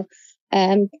ago.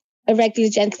 A regular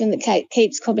gentleman that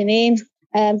keeps coming in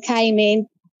came in.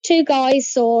 2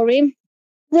 guys saw him.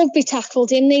 Rugby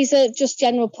tackled him. These are just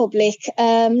general public.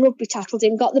 Rugby tackled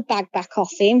him, got the bag back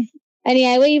off him.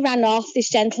 Anyhow, he ran off, this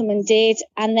gentleman did,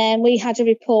 and then we had a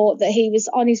report that he was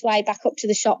on his way back up to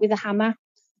the shop with a hammer.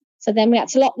 So then we had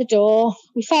to lock the door.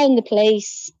 We phoned the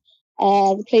police.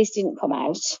 The police didn't come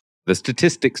out. The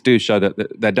statistics do show that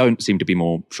there don't seem to be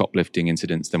more shoplifting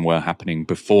incidents than were happening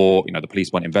before. The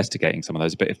police weren't investigating some of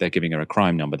those, but if they're giving her a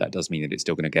crime number, that does mean that it's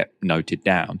still going to get noted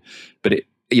down. But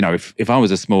if I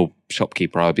was a small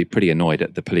shopkeeper, I would be pretty annoyed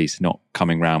at the police not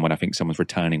coming round when I think someone's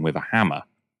returning with a hammer.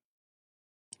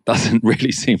 Doesn't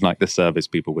really seem like the service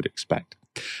people would expect.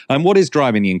 What is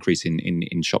driving the increase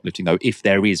in shoplifting, though, if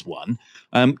there is one?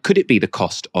 Could it be the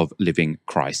cost of living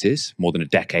crisis? More than a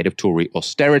decade of Tory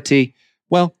austerity?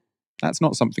 Well, that's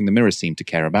not something the Mirror seemed to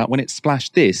care about when it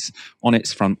splashed this on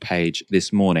its front page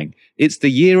this morning. It's the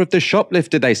year of the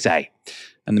shoplifter, they say.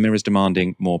 And the Mirror's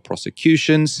demanding more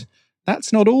prosecutions.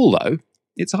 That's not all, though.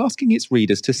 It's asking its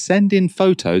readers to send in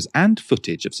photos and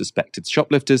footage of suspected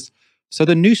shoplifters so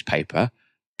the newspaper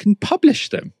can publish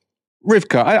them.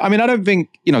 Rivkah, I don't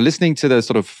think, listening to the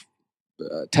sort of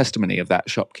testimony of that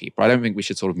shopkeeper, I don't think we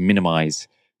should sort of minimise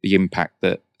the impact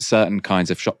that certain kinds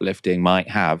of shoplifting might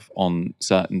have on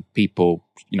certain people,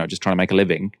 just trying to make a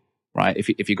living, right?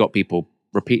 If you've got people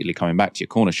repeatedly coming back to your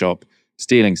corner shop,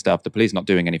 stealing stuff, the police not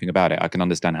doing anything about it, I can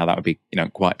understand how that would be,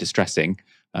 quite distressing,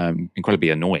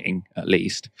 incredibly annoying, at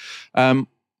least.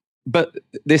 But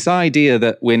this idea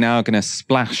that we're now going to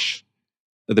splash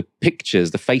the pictures,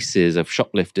 the faces of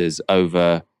shoplifters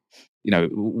over,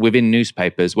 within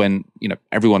newspapers when,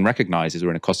 everyone recognises we're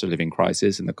in a cost of living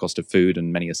crisis and the cost of food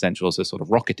and many essentials are sort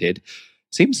of rocketed,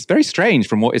 seems very strange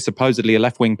from what is supposedly a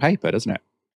left-wing paper, doesn't it?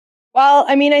 Well,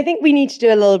 I think we need to do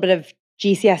a little bit of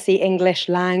GCSE English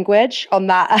language on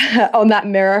that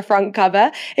Mirror front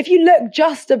cover. If you look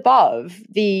just above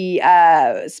the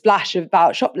splash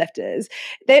about shoplifters,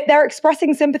 they're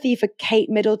expressing sympathy for Kate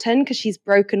Middleton because she's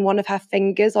broken one of her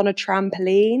fingers on a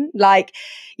trampoline.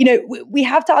 We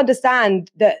have to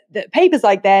understand that papers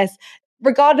like this,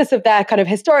 regardless of their kind of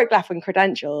historic left-wing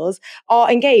credentials,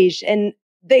 are engaged in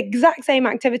the exact same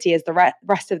activity as the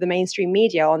rest of the mainstream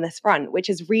media on this front, which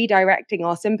is redirecting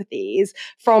our sympathies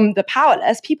from the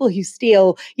powerless, people who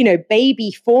steal,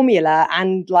 baby formula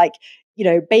and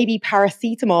baby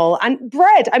paracetamol and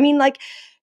bread.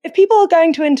 If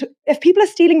people are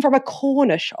stealing from a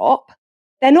corner shop,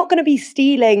 they're not going to be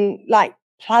stealing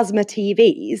plasma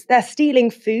TVs. They're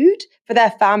stealing food for their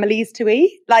families to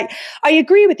eat. I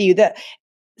agree with you that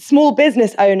small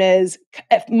business owners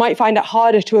might find it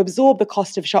harder to absorb the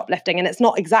cost of shoplifting, and it's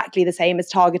not exactly the same as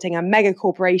targeting a mega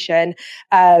corporation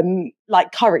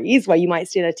like Currys, where you might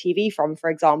steal a TV from,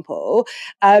 for example.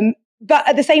 But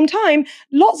at the same time,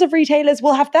 lots of retailers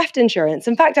will have theft insurance.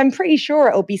 In fact, I'm pretty sure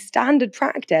it'll be standard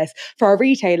practice for a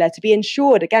retailer to be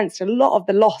insured against a lot of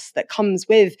the loss that comes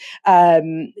with,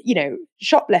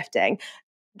 shoplifting.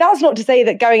 That's not to say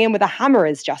that going in with a hammer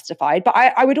is justified, but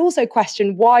I would also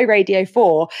question why Radio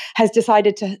 4 has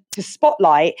decided to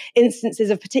spotlight instances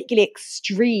of particularly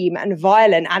extreme and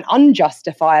violent and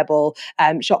unjustifiable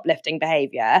shoplifting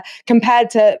behaviour compared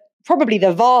to probably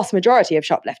the vast majority of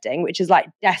shoplifting, which is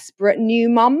desperate new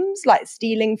mums,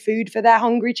 stealing food for their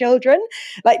hungry children.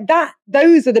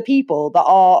 Those are the people that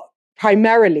are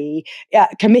primarily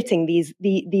committing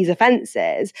these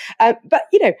offences. But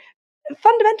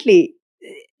fundamentally,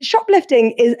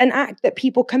 shoplifting is an act that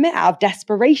people commit out of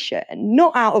desperation,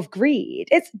 not out of greed.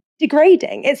 It's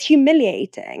degrading. It's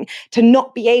humiliating to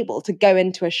not be able to go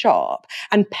into a shop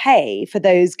and pay for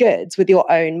those goods with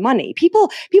your own money.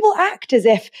 People act as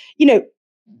if,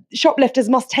 shoplifters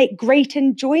must take great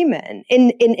enjoyment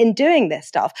in doing this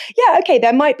stuff. Yeah, okay,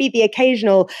 there might be the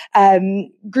occasional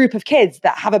group of kids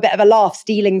that have a bit of a laugh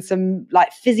stealing some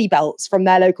like fizzy belts from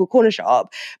their local corner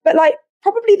shop, but like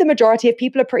probably the majority of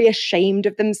people are pretty ashamed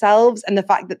of themselves and the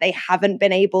fact that they haven't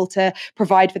been able to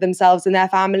provide for themselves and their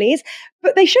families.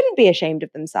 But they shouldn't be ashamed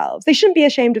of themselves. They shouldn't be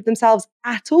ashamed of themselves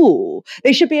at all.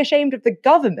 They should be ashamed of the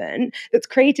government that's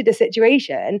created a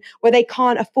situation where they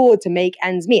can't afford to make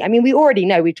ends meet. I mean, we already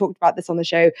know, we've talked about this on the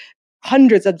show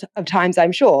hundreds of times,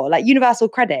 I'm sure. Like universal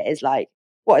credit is like,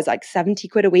 what is like 70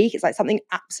 quid a week? It's like something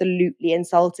absolutely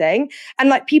insulting. And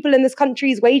like people in this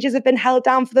country's wages have been held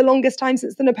down for the longest time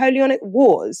since the Napoleonic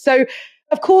Wars. So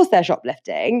of course they're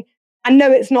shoplifting. And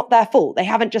no, it's not their fault. They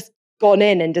haven't just gone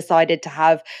in and decided to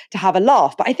have a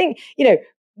laugh. But I think, you know,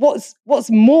 what's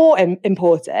more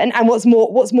important and what's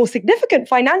more significant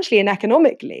financially and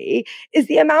economically is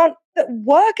the amount that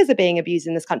workers are being abused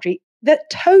in this country. The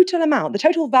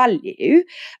total value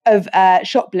of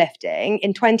shoplifting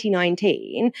in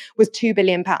 2019 was £2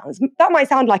 billion. That might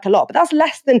sound like a lot, but that's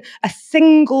less than a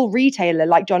single retailer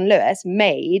like John Lewis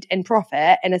made in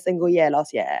profit in a single year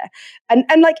last year. And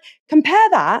like compare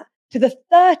that to the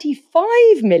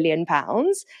 £35 million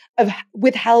of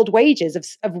withheld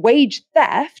wages, of wage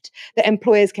theft that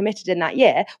employers committed in that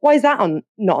year. Why is that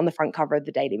not on the front cover of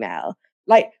the Daily Mail?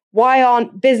 Like, why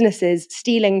aren't businesses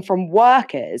stealing from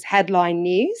workers headline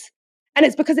news? And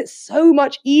it's because it's so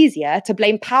much easier to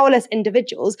blame powerless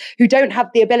individuals who don't have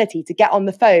the ability to get on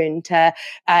the phone to,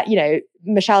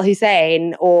 Michelle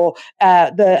Hussein or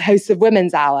the hosts of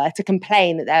Women's Hour to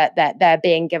complain that they're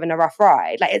being given a rough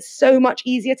ride. Like, it's so much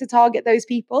easier to target those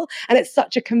people, and it's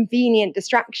such a convenient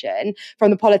distraction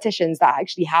from the politicians that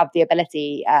actually have the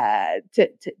ability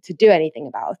to do anything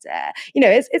about it. You know,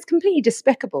 it's completely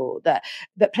despicable that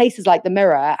places like the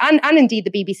Mirror and indeed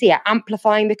the BBC are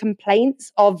amplifying the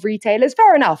complaints of retailers.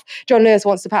 Fair enough. John Lewis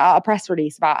wants to put out a press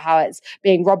release about how it's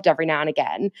being robbed every now and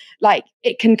again. Like,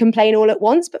 it can complain all at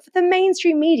once, but for the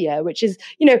mainstream media, which is,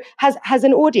 you know, has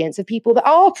an audience of people that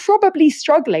are probably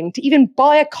struggling to even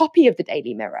buy a copy of the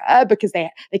Daily Mirror because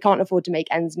they can't afford to make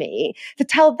ends meet, to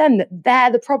tell them that they're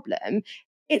the problem,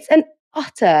 it's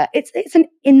an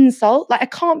insult. Like, I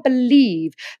can't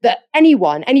believe that any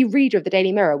reader of the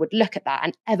Daily Mirror would look at that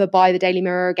and ever buy the Daily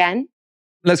Mirror again.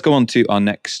 Let's go on to our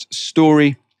next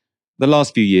story. The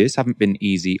last few years haven't been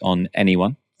easy on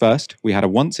anyone. First, we had a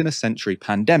once-in-a-century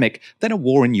pandemic, then a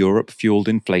war in Europe fueled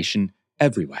inflation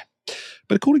everywhere.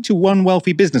 But according to one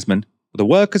wealthy businessman, the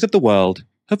workers of the world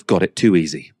have got it too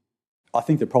easy. I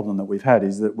think the problem that we've had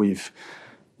is that we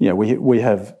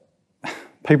have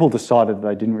people decided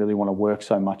they didn't really want to work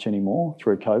so much anymore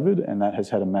through COVID, and that has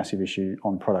had a massive issue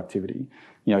on productivity.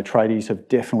 You know, tradies have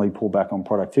definitely pulled back on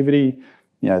productivity.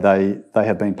 You know, they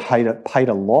have been paid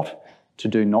a lot to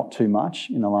do not too much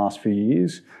in the last few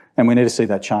years. And we need to see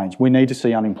that change. We need to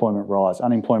see unemployment rise.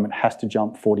 Unemployment has to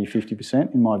jump 40,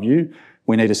 50% in my view.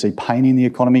 We need to see pain in the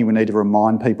economy. We need to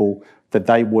remind people that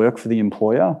they work for the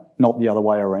employer, not the other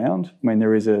way around. I mean,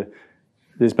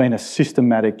 there's been a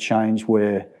systematic change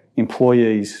where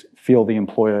employees feel the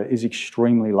employer is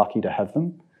extremely lucky to have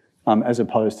them, as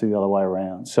opposed to the other way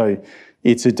around. So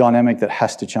it's a dynamic that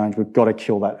has to change. We've got to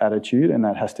kill that attitude, and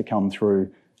that has to come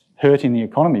through hurting the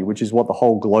economy, which is what the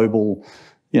whole global,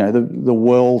 the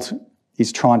world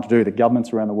is trying to do. The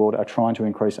governments around the world are trying to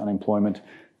increase unemployment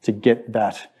to get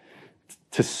that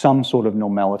to some sort of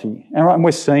normality. And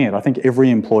we're seeing it. I think every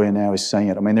employer now is seeing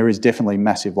it. I mean, there is definitely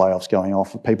massive layoffs going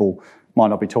off. People might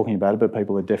not be talking about it, but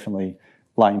people are definitely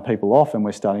laying people off, and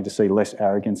we're starting to see less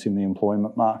arrogance in the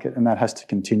employment market, and that has to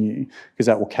continue because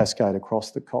that will cascade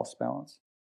across the cost balance.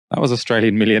 That was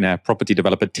Australian millionaire property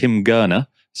developer Tim Gurner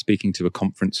speaking to a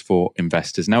conference for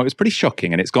investors. Now, it was pretty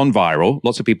shocking and it's gone viral.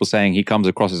 Lots of people saying he comes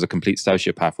across as a complete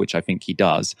sociopath, which I think he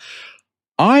does.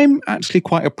 I'm actually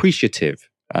quite appreciative,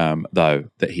 though,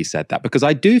 that he said that, because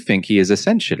I do think he is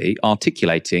essentially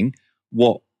articulating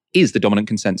what is the dominant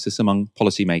consensus among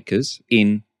policymakers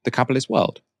in the capitalist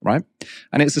world, right?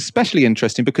 And it's especially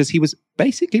interesting because he was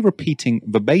basically repeating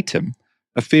verbatim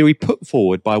a theory put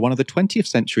forward by one of the 20th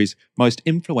century's most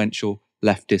influential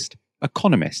leftist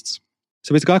economists.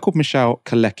 So there's a guy called Michał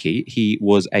Kalecki. He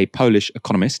was a Polish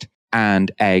economist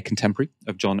and a contemporary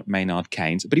of John Maynard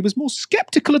Keynes, but he was more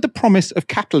skeptical of the promise of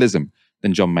capitalism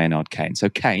than John Maynard Keynes. So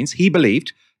Keynes, he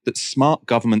believed that smart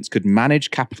governments could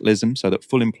manage capitalism so that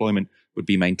full employment would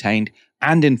be maintained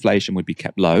and inflation would be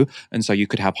kept low. And so you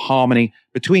could have harmony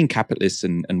between capitalists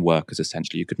and workers,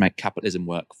 essentially. You could make capitalism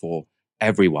work for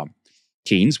everyone.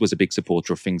 Keynes was a big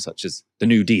supporter of things such as the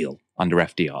New Deal under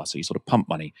FDR. So you sort of pump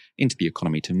money into the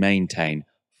economy to maintain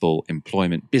full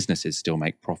employment. Businesses still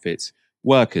make profits.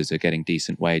 Workers are getting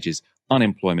decent wages.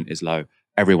 Unemployment is low.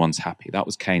 Everyone's happy. That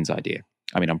was Keynes' idea.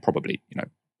 I mean, I'm probably,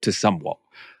 to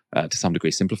some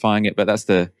degree simplifying it, but that's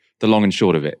the long and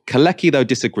short of it. Kalecki, though,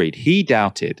 disagreed. He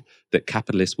doubted that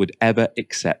capitalists would ever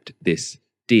accept this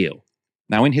deal.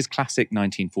 Now, in his classic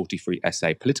 1943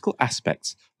 essay, Political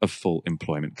Aspects of Full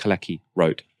Employment, Kalecki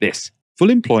wrote this: full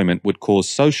employment would cause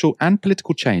social and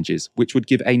political changes which would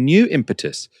give a new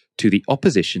impetus to the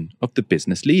opposition of the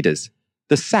business leaders.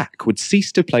 The sack would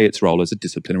cease to play its role as a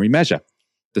disciplinary measure.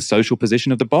 The social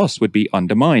position of the boss would be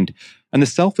undermined, and the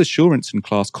self-assurance and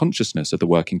class consciousness of the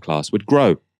working class would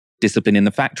grow. Discipline in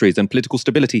the factories and political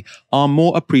stability are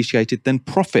more appreciated than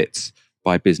profits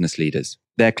by business leaders.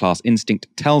 Their class instinct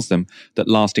tells them that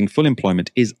lasting full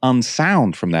employment is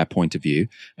unsound from their point of view,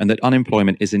 and that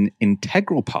unemployment is an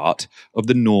integral part of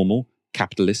the normal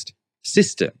capitalist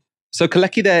system. So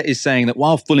Kalecki there is saying that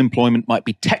while full employment might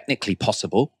be technically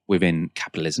possible within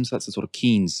capitalism, so that's the sort of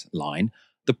Keynes line,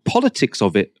 the politics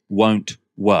of it won't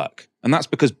work. And that's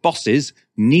because bosses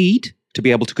need to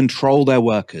be able to control their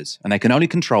workers, and they can only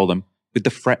control them with the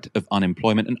threat of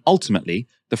unemployment and ultimately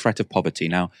the threat of poverty.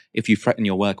 Now, if you threaten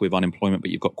your worker with unemployment,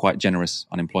 but you've got quite generous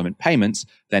unemployment payments,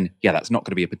 then that's not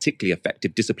going to be a particularly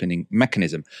effective disciplining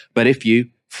mechanism. But if you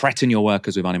threaten your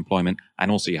workers with unemployment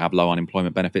and also you have low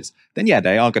unemployment benefits, then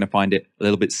they are going to find it a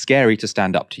little bit scary to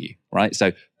stand up to you, right?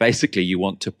 So basically you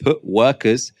want to put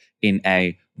workers in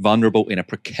a vulnerable, in a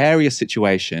precarious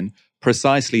situation,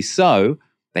 precisely so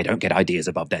they don't get ideas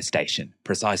above their station.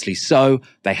 Precisely so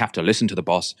they have to listen to the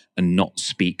boss and not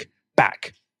speak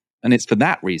back. And it's for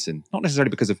that reason, not necessarily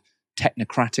because of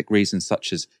technocratic reasons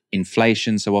such as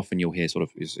inflation. So often you'll hear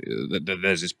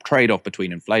there's this trade-off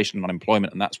between inflation and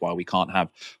unemployment, and that's why we can't have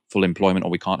full employment,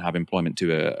 or we can't have employment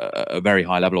to a very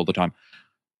high level all the time.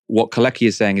 What Kalecki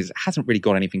is saying is it hasn't really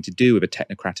got anything to do with a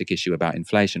technocratic issue about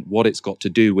inflation. What it's got to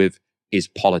do with is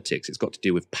politics. It's got to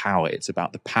do with power. It's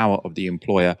about the power of the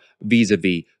employer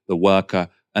vis-a-vis the worker.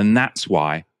 And that's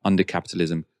why under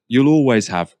capitalism, you'll always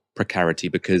have precarity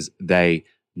because they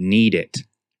need it.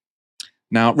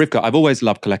 Now, Rivkah, I've always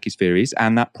loved Kalecki's theories,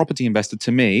 and that property investor,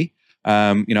 to me,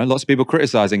 lots of people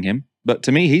criticizing him, but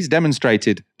to me, he's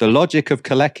demonstrated the logic of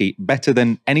Kalecki better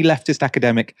than any leftist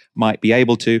academic might be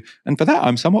able to. And for that,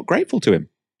 I'm somewhat grateful to him.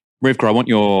 Rivkah, I want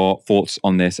your thoughts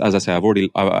on this. As I say,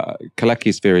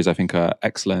 Kalecki's theories, I think, are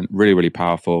excellent, really, really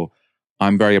powerful.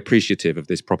 I'm very appreciative of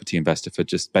this property investor for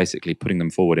just basically putting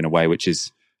them forward in a way which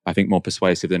is, I think, more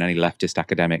persuasive than any leftist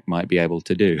academic might be able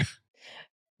to do.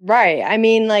 Right. I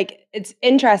mean, it's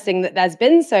interesting that there's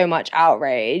been so much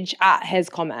outrage at his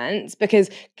comments because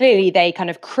clearly they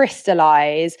kind of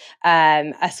crystallize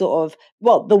a sort of,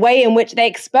 the way in which they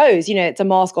expose, it's a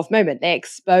mask-off moment. They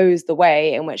expose the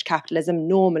way in which capitalism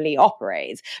normally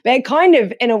operates. But it kind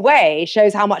of, in a way,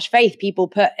 shows how much faith people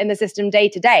put in the system day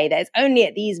to day. That it's only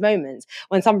at these moments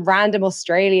when some random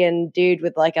Australian dude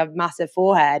with a massive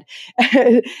forehead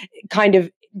kind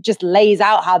of just lays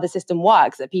out how the system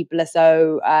works that people are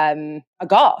so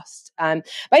aghast. But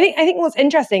I think what's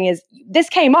interesting is this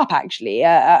came up actually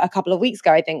a couple of weeks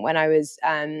ago, I think, when I was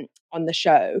on the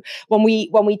show, when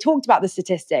we talked about the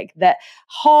statistic that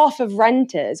half of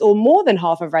renters, or more than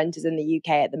half of renters in the UK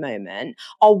at the moment,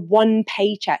 are one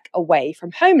paycheck away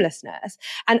from homelessness.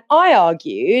 And I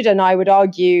argued, and I would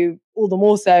argue all the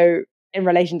more so in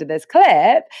relation to this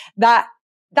clip, that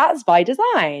that's by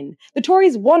design. The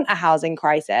Tories want a housing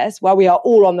crisis where we are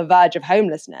all on the verge of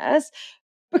homelessness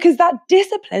because that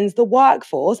disciplines the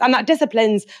workforce and that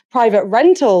disciplines private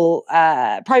renters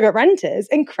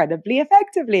incredibly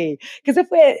effectively. Because if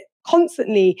we're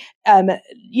constantly,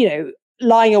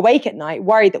 lying awake at night,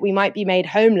 worried that we might be made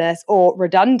homeless or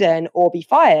redundant or be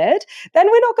fired, then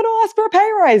we're not going to ask for a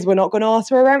pay rise. We're not going to ask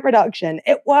for a rent reduction.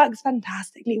 It works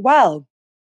fantastically well.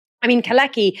 I mean,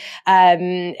 Kalecki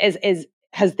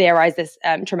has theorized this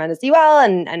tremendously well,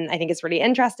 and I think it's really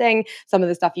interesting, some of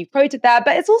the stuff you've quoted there,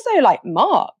 but it's also like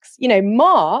Marx.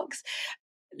 Marx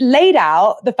laid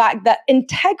out the fact that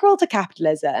integral to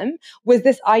capitalism was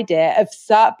this idea of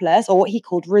surplus, or what he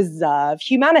called reserve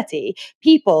humanity,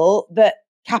 people that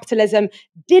capitalism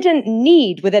didn't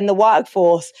need within the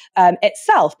workforce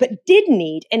itself, but did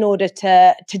need in order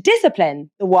to discipline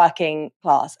the working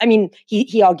class. I mean,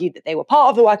 he argued that they were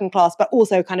part of the working class, but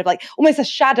also kind of like almost a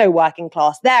shadow working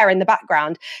class there in the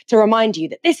background to remind you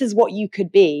that this is what you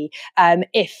could be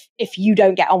if you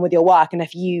don't get on with your work and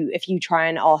if you try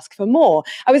and ask for more.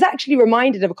 I was actually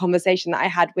reminded of a conversation that I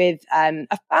had with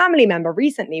a family member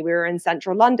recently. We were in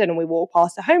central London and we walked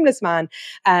past a homeless man,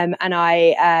 and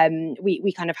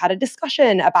we kind of had a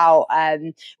discussion about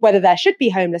whether there should be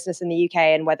homelessness in the UK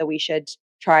and whether we should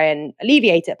try and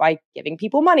alleviate it by giving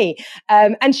people money.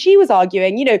 And she was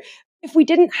arguing, if we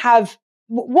didn't have,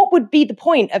 what would be the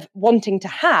point of wanting to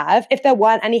have if there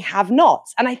weren't any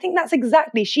have-nots? And I think that's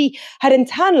exactly, she had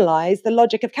internalized the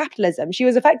logic of capitalism. She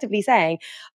was effectively saying,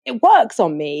 it works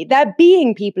on me. There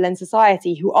being people in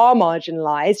society who are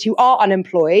marginalized, who are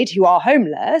unemployed, who are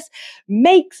homeless,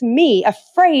 makes me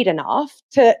afraid enough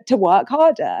to work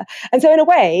harder. And so in a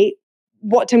way,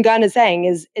 what Tim Gurner's saying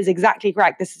is exactly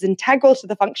correct. This is integral to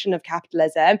the function of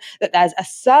capitalism, that there's a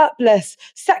surplus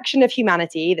section of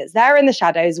humanity that's there in the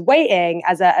shadows waiting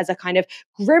as a kind of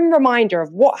grim reminder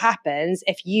of what happens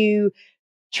if you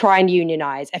try and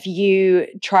unionize, if you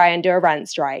try and do a rent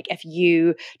strike, if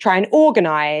you try and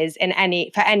organize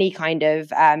for any kind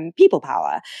of people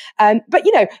power. But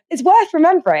it's worth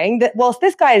remembering that whilst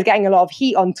this guy is getting a lot of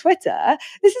heat on Twitter,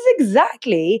 this is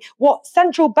exactly what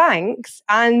central banks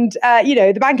and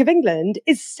the Bank of England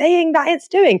is saying that it's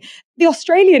doing. The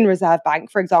Australian Reserve Bank,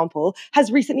 for example,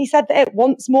 has recently said that it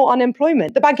wants more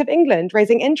unemployment. The Bank of England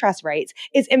raising interest rates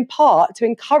is in part to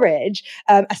encourage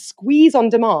a squeeze on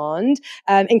demand,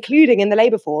 including in the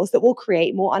labour force, that will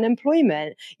create more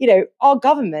unemployment. Our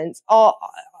governments are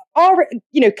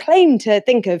claim to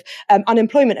think of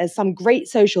unemployment as some great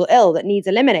social ill that needs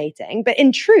eliminating. But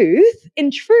in truth,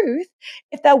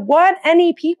 if there weren't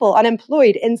any people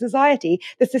unemployed in society,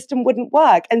 the system wouldn't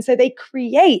work. And so they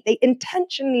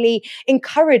intentionally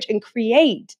encourage and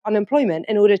create unemployment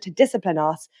in order to discipline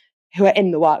us who are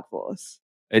in the workforce.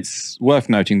 It's worth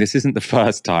noting this isn't the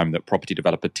first time that property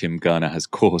developer Tim Gurner has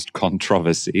caused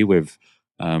controversy with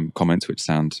comments which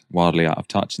sound wildly out of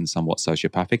touch and somewhat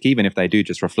sociopathic, even if they do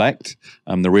just reflect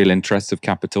the real interests of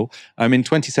capital. In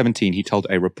 2017, he told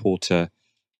a reporter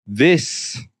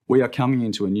this. We are coming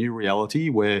into a new reality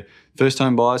where first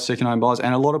home buyers, second home buyers,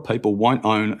 and a lot of people won't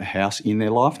own a house in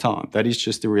their lifetime. That is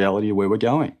just the reality of where we're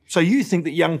going. So you think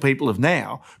that young people have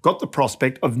now got the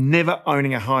prospect of never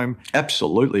owning a home?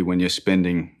 Absolutely, when you're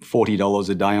spending $40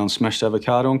 a day on smashed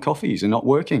avocado and coffees and not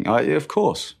working. Of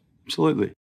course,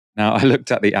 absolutely. Now, I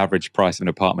looked at the average price of an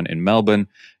apartment in Melbourne.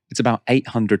 It's about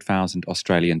 800,000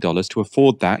 Australian dollars. To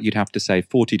afford that, you'd have to save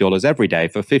 $40 every day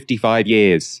for 55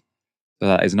 years. So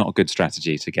that is not a good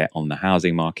strategy to get on the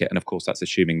housing market. And of course, that's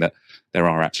assuming that there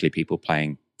are actually people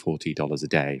paying $40 a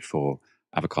day for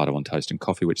avocado on toast and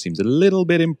coffee, which seems a little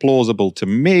bit implausible to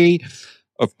me.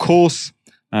 Of course,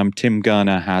 Tim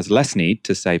Gurner has less need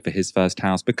to save for his first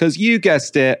house because, you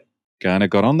guessed it, Gurner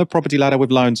got on the property ladder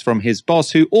with loans from his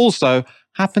boss, who also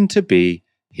happened to be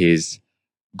his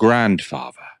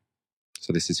grandfather.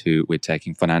 So this is who we're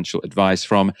taking financial advice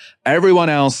from. Everyone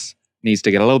else needs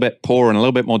to get a little bit poorer and a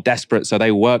little bit more desperate so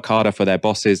they work harder for their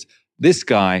bosses. This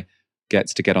guy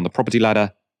gets to get on the property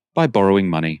ladder by borrowing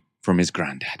money from his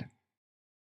granddad.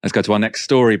 Let's go to our next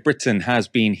story. Britain has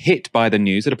been hit by the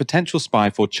news that a potential spy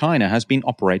for China has been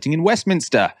operating in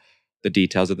Westminster. The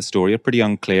details of the story are pretty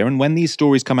unclear, and when these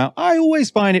stories come out, I always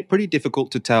find it pretty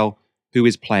difficult to tell who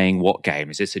is playing what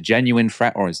game. Is this a genuine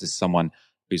threat, or is this someone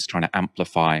who's trying to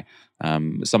amplify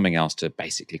something else to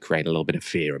basically create a little bit of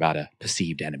fear about a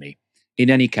perceived enemy?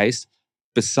 In any case,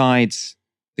 besides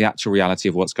the actual reality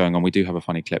of what's going on, we do have a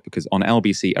funny clip because on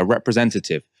LBC, a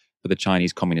representative for the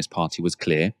Chinese Communist Party was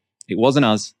clear. It wasn't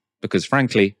us, because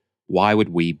frankly, why would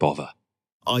we bother?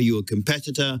 Are you a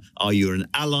competitor? Are you an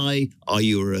ally? Are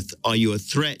you a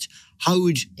threat? How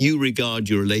would you regard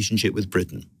your relationship with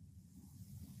Britain?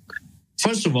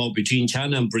 First of all, between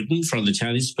China and Britain, from the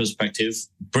Chinese perspective,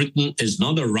 Britain is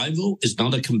not a rival, is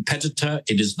not a competitor,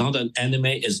 it is not an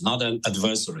enemy, is not an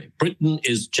adversary. Britain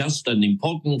is just an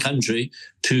important country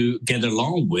to get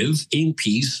along with in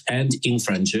peace and in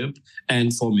friendship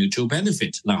and for mutual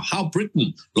benefit. Now, how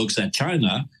Britain looks at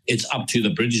China, it's up to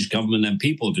the British government and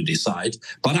people to decide.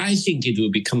 But I think it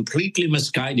would be completely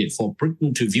misguided for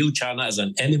Britain to view China as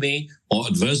an enemy or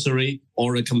adversary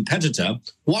or a competitor.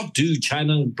 What do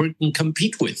China and Britain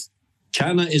compete with?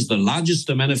 China is the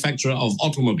largest manufacturer of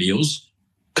automobiles.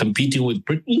 Competing with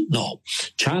Britain? No.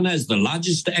 China is the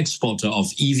largest exporter of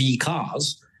EV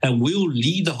cars and will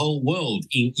lead the whole world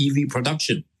in EV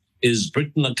production. Is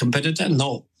Britain a competitor?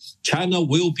 No. China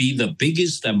will be the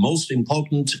biggest and most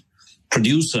important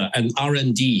producer and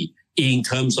R&D in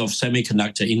terms of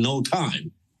semiconductor in no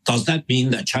time. Does that mean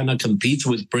that China competes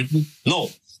with Britain? No.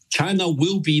 China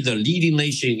will be the leading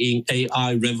nation in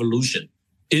AI revolution.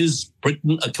 Is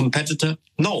Britain a competitor?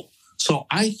 No. So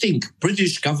I think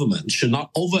British government should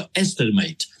not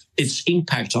overestimate its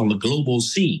impact on the global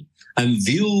scene and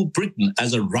view Britain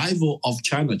as a rival of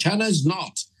China. China is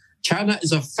not. China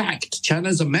is a fact. China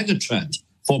is a megatrend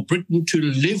for Britain to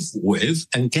live with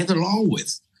and get along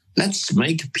with. Let's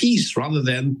make peace rather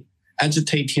than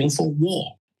agitating for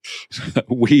war.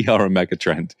 We are a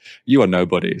megatrend. You are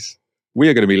nobodies. We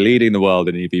are going to be leading the world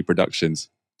in EV productions.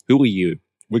 Who are you?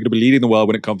 We're going to be leading the world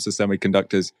when it comes to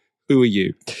semiconductors. Who are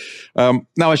you?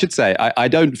 Now, I should say, I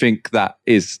don't think that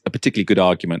is a particularly good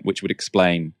argument which would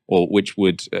explain, or which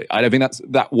would, I don't think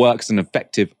that works an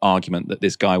effective argument that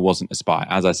this guy wasn't a spy.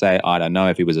 As I say, I don't know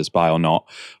if he was a spy or not,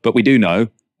 but we do know,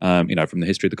 from the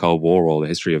history of the Cold War or the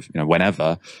history of,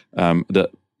 whenever,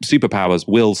 that superpowers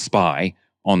will spy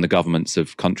on the governments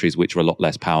of countries which are a lot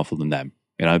less powerful than them.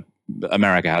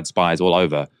 America had spies all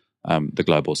over the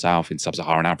global south, in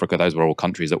sub-Saharan Africa. Those were all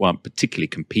countries that weren't particularly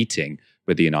competing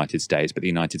with the United States, but the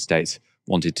United States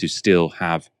wanted to still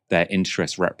have their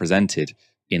interests represented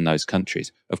in those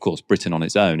countries. Of course, Britain on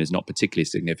its own is not particularly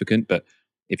significant, but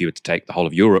if you were to take the whole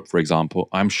of Europe, for example,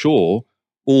 I'm sure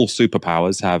all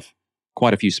superpowers have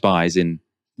quite a few spies in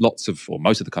lots of, or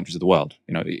most of the countries of the world.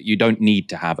 You don't need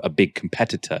to have a big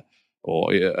competitor,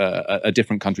 or a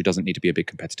different country doesn't need to be a big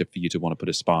competitor for you to want to put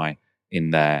a spy in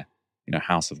their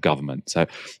house of government. So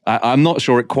I'm not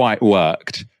sure it quite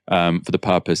worked for the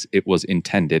purpose it was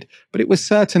intended, but it was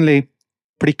certainly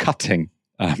pretty cutting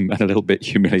and a little bit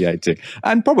humiliating,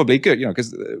 and probably good,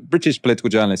 because British political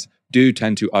journalists do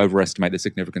tend to overestimate the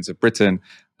significance of Britain,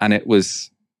 and it was,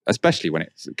 especially when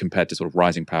it's compared to sort of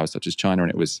rising powers such as China,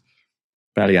 and it was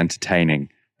fairly entertaining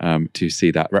to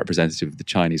see that representative of the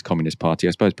Chinese Communist Party,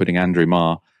 I suppose, putting Andrew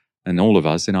Ma and all of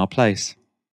us in our place.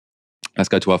 Let's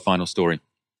go to our final story.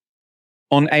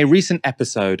 On a recent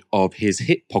episode of his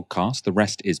hit podcast, The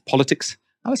Rest is Politics,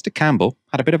 Alastair Campbell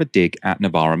had a bit of a dig at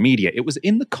Novara Media. It was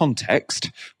in the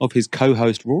context of his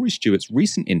co-host Rory Stewart's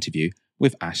recent interview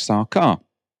with Ash Sarkar.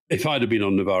 If I'd have been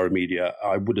on Novara Media,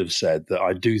 I would have said that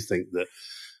I do think that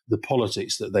the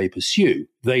politics that they pursue,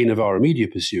 Novara Media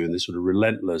pursue, in this sort of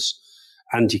relentless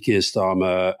anti-Keir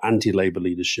Starmer, anti-Labour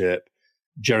leadership,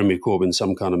 Jeremy Corbyn,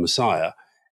 some kind of messiah,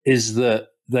 is that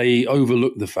they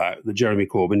overlook the fact that Jeremy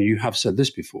Corbyn, you have said this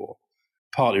before,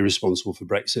 partly responsible for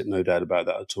Brexit, no doubt about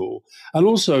that at all. And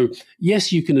also,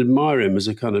 yes, you can admire him as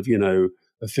a kind of,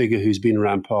 a figure who's been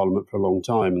around Parliament for a long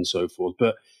time and so forth.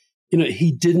 But,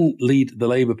 he didn't lead the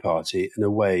Labour Party in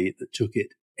a way that took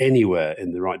it anywhere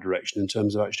in the right direction in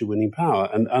terms of actually winning power.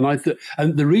 And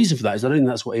the reason for that is I don't think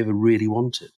that's what he ever really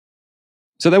wanted.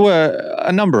 So there were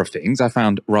a number of things I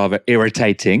found rather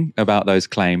irritating about those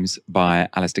claims by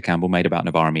Alastair Campbell made about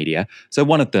Novara Media. So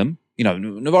one of them,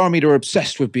 Novara Media are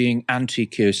obsessed with being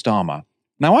anti-Keir Starmer.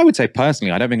 Now, I would say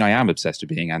personally, I don't think I am obsessed with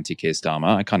being anti-Keir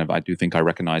Starmer. I do think I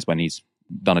recognise when he's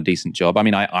done a decent job. I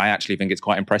mean, I actually think it's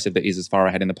quite impressive that he's as far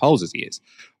ahead in the polls as he is.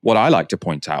 What I like to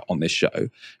point out on this show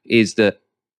is that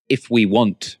if we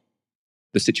want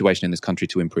the situation in this country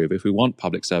to improve, if we want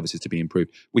public services to be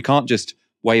improved, we can't just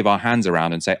wave our hands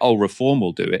around and say, oh, reform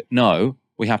will do it. No,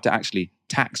 we have to actually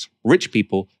tax rich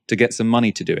people to get some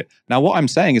money to do it. Now, what I'm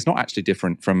saying is not actually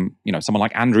different from, someone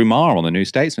like Andrew Ma on the New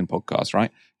Statesman podcast,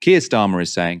 right? Keir Starmer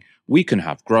is saying, we can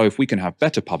have growth, we can have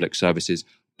better public services,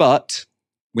 but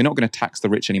we're not going to tax the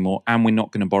rich anymore, and we're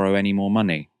not going to borrow any more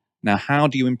money. Now, how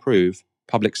do you improve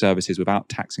public services without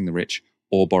taxing the rich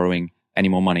or borrowing any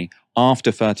more money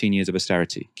after 13 years of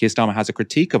austerity? Keir Starmer has a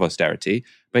critique of austerity,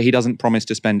 but he doesn't promise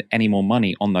to spend any more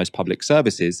money on those public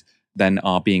services than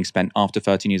are being spent after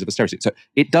 13 years of austerity. So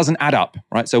it doesn't add up,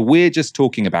 right? So we're just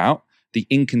talking about the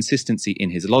inconsistency in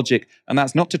his logic, and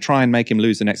that's not to try and make him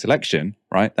lose the next election,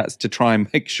 right? That's to try and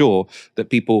make sure that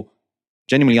people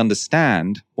genuinely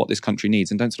understand what this country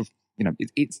needs and don't sort of,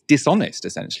 it's dishonest,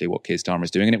 essentially, what Keir Starmer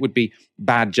is doing, and it would be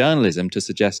bad journalism to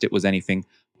suggest it was anything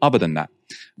other than that.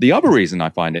 The other reason I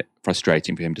find it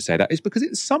frustrating for him to say that is because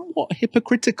it's somewhat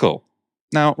hypocritical.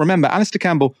 Now, remember, Alastair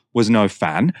Campbell was no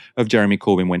fan of Jeremy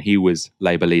Corbyn when he was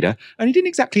Labour leader, and he didn't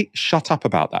exactly shut up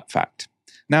about that fact.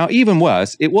 Now, even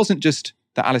worse, it wasn't just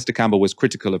that Alastair Campbell was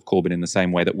critical of Corbyn in the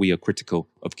same way that we are critical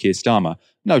of Keir Starmer.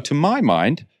 No, to my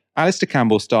mind, Alastair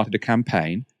Campbell started a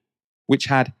campaign which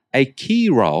had a key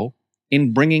role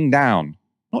in bringing down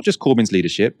not just Corbyn's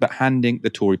leadership, but handing the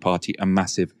Tory party a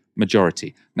massive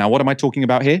majority. Now, what am I talking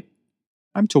about here?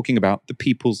 I'm talking about the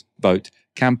People's Vote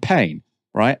campaign,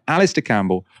 right? Alastair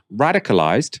Campbell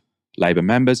radicalised Labour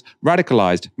members,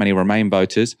 radicalised many Remain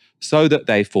voters so that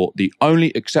they thought the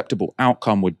only acceptable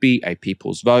outcome would be a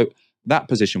People's Vote. That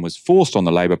position was forced on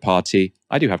the Labour Party.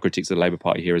 I do have critiques of the Labour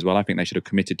Party here as well. I think they should have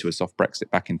committed to a soft Brexit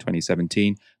back in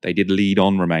 2017. They did lead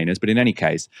on Remainers, but in any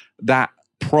case, that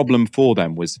problem for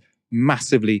them was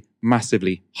massively,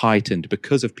 massively heightened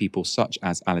because of people such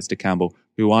as Alastair Campbell,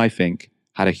 who I think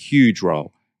had a huge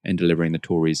role in delivering the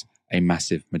Tories a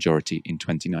massive majority in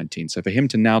 2019. So for him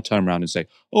to now turn around and say,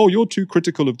 oh, you're too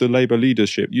critical of the Labour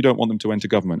leadership, you don't want them to enter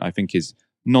government, I think is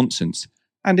nonsense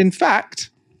And in fact,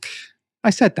 I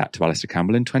said that to Alastair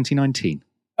Campbell in 2019.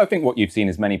 I think what you've seen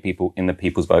is many people in the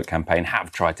People's Vote campaign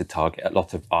have tried to target a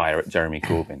lot of ire at Jeremy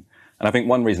Corbyn. And I think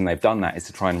one reason they've done that is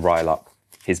to try and rile up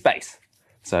his base.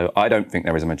 So I don't think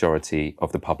there is a majority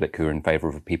of the public who are in favour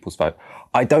of a People's Vote.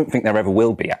 I don't think there ever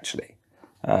will be, actually.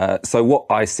 So what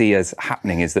I see as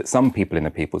happening is that some people in the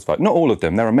People's Vote, not all of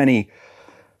them, there are many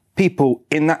people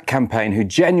in that campaign who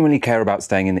genuinely care about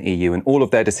staying in the EU, and all of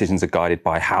their decisions are guided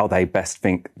by how they best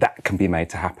think that can be made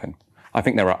to happen. I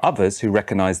think there are others who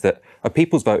recognise that a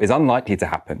People's Vote is unlikely to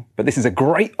happen, but this is a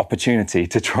great opportunity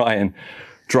to try and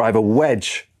drive a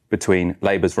wedge between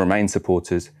Labour's Remain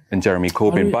supporters and Jeremy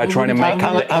Corbyn by trying to make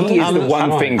that he is the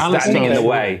one thing standing in the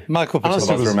way of us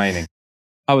remaining.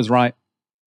 I was right.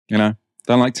 You know,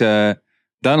 don't like to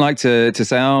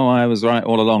say, oh, I was right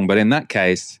all along. But in that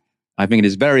case, I think it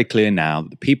is very clear now that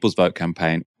the People's Vote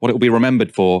campaign, what it will be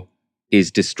remembered for is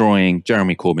destroying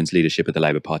Jeremy Corbyn's leadership of the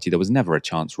Labour Party. There was never a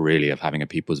chance, really, of having a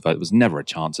People's Vote. There was never a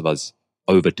chance of us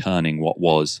overturning what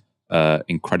was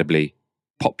incredibly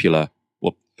popular.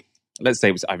 Well, let's say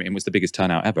it was the biggest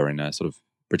turnout ever in a sort of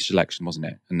British election, wasn't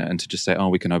it? And to just say, oh,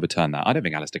 we can overturn that. I don't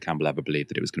think Alastair Campbell ever believed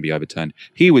that it was going to be overturned.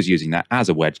 He was using that as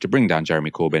a wedge to bring down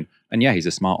Jeremy Corbyn. And yeah, he's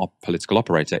a smart political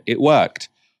operator. It worked.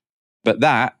 But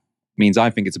that means I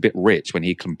think it's a bit rich when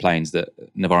he complains that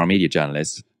Novara Media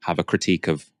journalists have a critique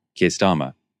of Keir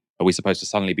Starmer. Are we supposed to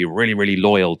suddenly be really, really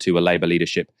loyal to a Labour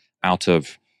leadership out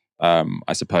of,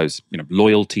 I suppose,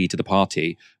 loyalty to the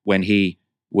party when he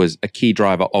was a key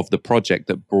driver of the project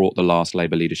that brought the last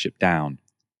Labour leadership down?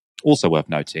 Also worth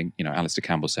noting, Alastair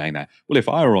Campbell saying that, well, if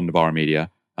I were on Novara Media,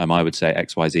 I would say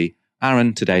XYZ.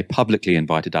 Aaron today publicly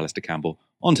invited Alastair Campbell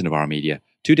onto Novara Media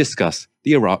to discuss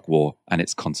the Iraq War and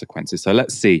its consequences. So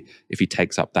let's see if he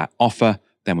takes up that offer.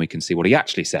 Then we can see what he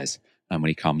actually says when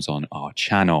he comes on our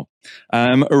channel.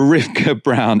 Rivkah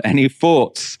Brown, any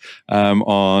thoughts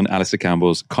on Alastair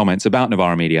Campbell's comments about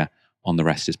Novara Media on The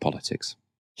Rest is Politics?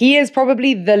 He is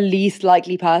probably the least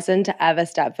likely person to ever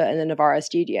step foot in the Novara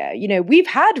studio. We've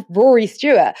had Rory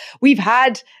Stewart. We've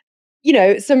had,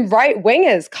 some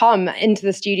right-wingers come into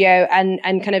the studio and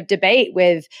kind of debate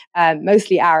with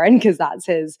mostly Aaron, because that's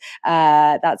his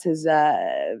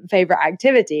favorite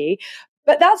activity.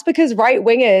 But that's because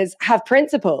right-wingers have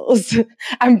principles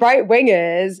and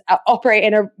right-wingers operate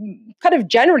in a kind of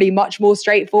generally much more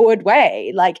straightforward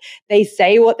way. Like, they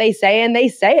say what they say and they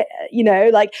say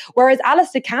it, whereas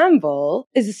Alastair Campbell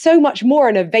is so much more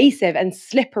an evasive and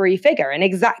slippery figure in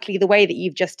exactly the way that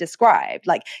you've just described,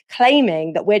 like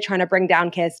claiming that we're trying to bring down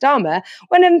Keir Starmer,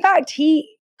 when in fact he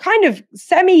kind of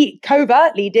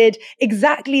semi-covertly did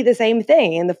exactly the same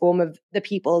thing in the form of the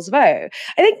People's Vote.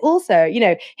 I think also,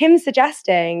 him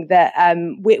suggesting that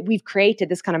we've created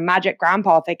this kind of magic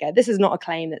grandpa figure. This is not a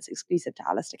claim that's exclusive to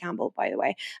Alastair Campbell, by the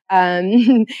way,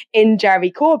 in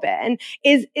Jeremy Corbyn,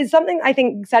 is something I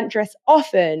think centrists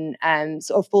often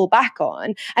sort of fall back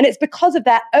on. And it's because of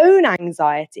their own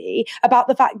anxiety about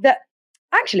the fact that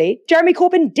actually, Jeremy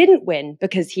Corbyn didn't win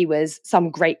because he was some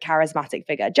great charismatic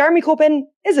figure. Jeremy Corbyn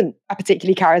isn't a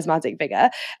particularly charismatic figure,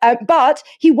 but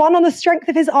he won on the strength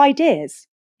of his ideas.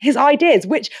 His ideas,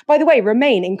 which, by the way,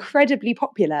 remain incredibly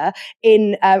popular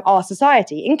in our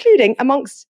society, including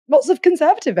amongst lots of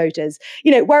Conservative voters.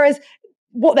 Whereas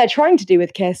what they're trying to do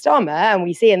with Keir Starmer, and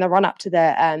we see in the run-up to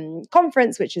the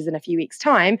conference, which is in a few weeks'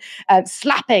 time,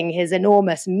 slapping his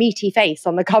enormous meaty face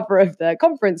on the cover of the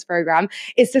conference programme,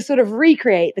 is to sort of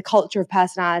recreate the culture of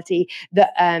personality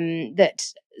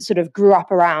that sort of grew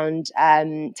up around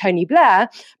Tony Blair,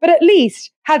 but at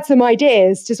least had some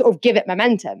ideas to sort of give it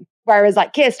momentum. Whereas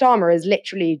Keir Starmer is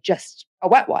literally just a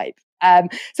wet wipe.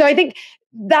 So I think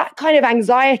that kind of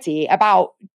anxiety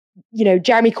about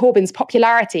Jeremy Corbyn's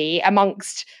popularity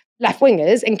amongst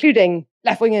left-wingers, including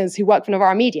left-wingers who work for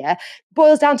Novara Media,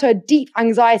 boils down to a deep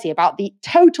anxiety about the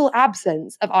total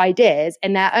absence of ideas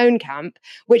in their own camp,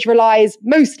 which relies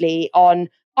mostly on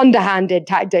underhanded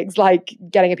tactics like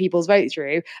getting a People's Vote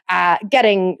through,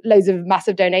 getting loads of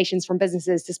massive donations from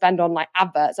businesses to spend on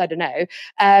adverts, I don't know,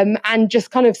 and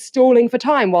just kind of stalling for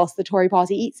time whilst the Tory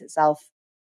party eats itself.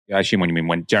 I assume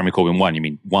when Jeremy Corbyn won, you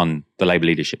mean won the Labour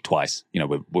leadership twice,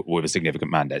 with a significant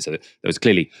mandate. So there was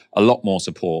clearly a lot more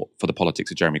support for the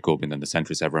politics of Jeremy Corbyn than the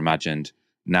centrists ever imagined.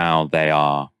 Now they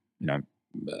are,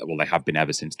 they have been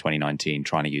ever since 2019,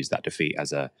 trying to use that defeat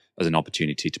as an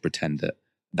opportunity to pretend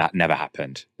that never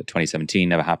happened, that 2017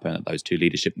 never happened, that those two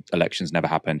leadership elections never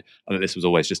happened, and that this was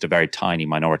always just a very tiny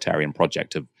minoritarian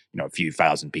project of a few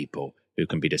thousand people who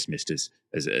can be dismissed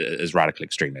as radical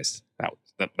extremists.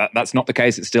 That's not the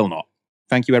case. It's still not.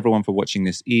 Thank you, everyone, for watching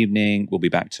this evening. We'll be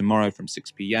back tomorrow from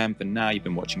 6 p.m. For now, you've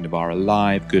been watching Novara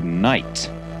Live. Good night.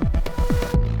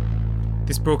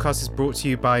 This broadcast is brought to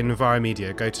you by Novara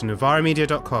Media. Go to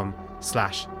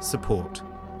novaramedia.com/support.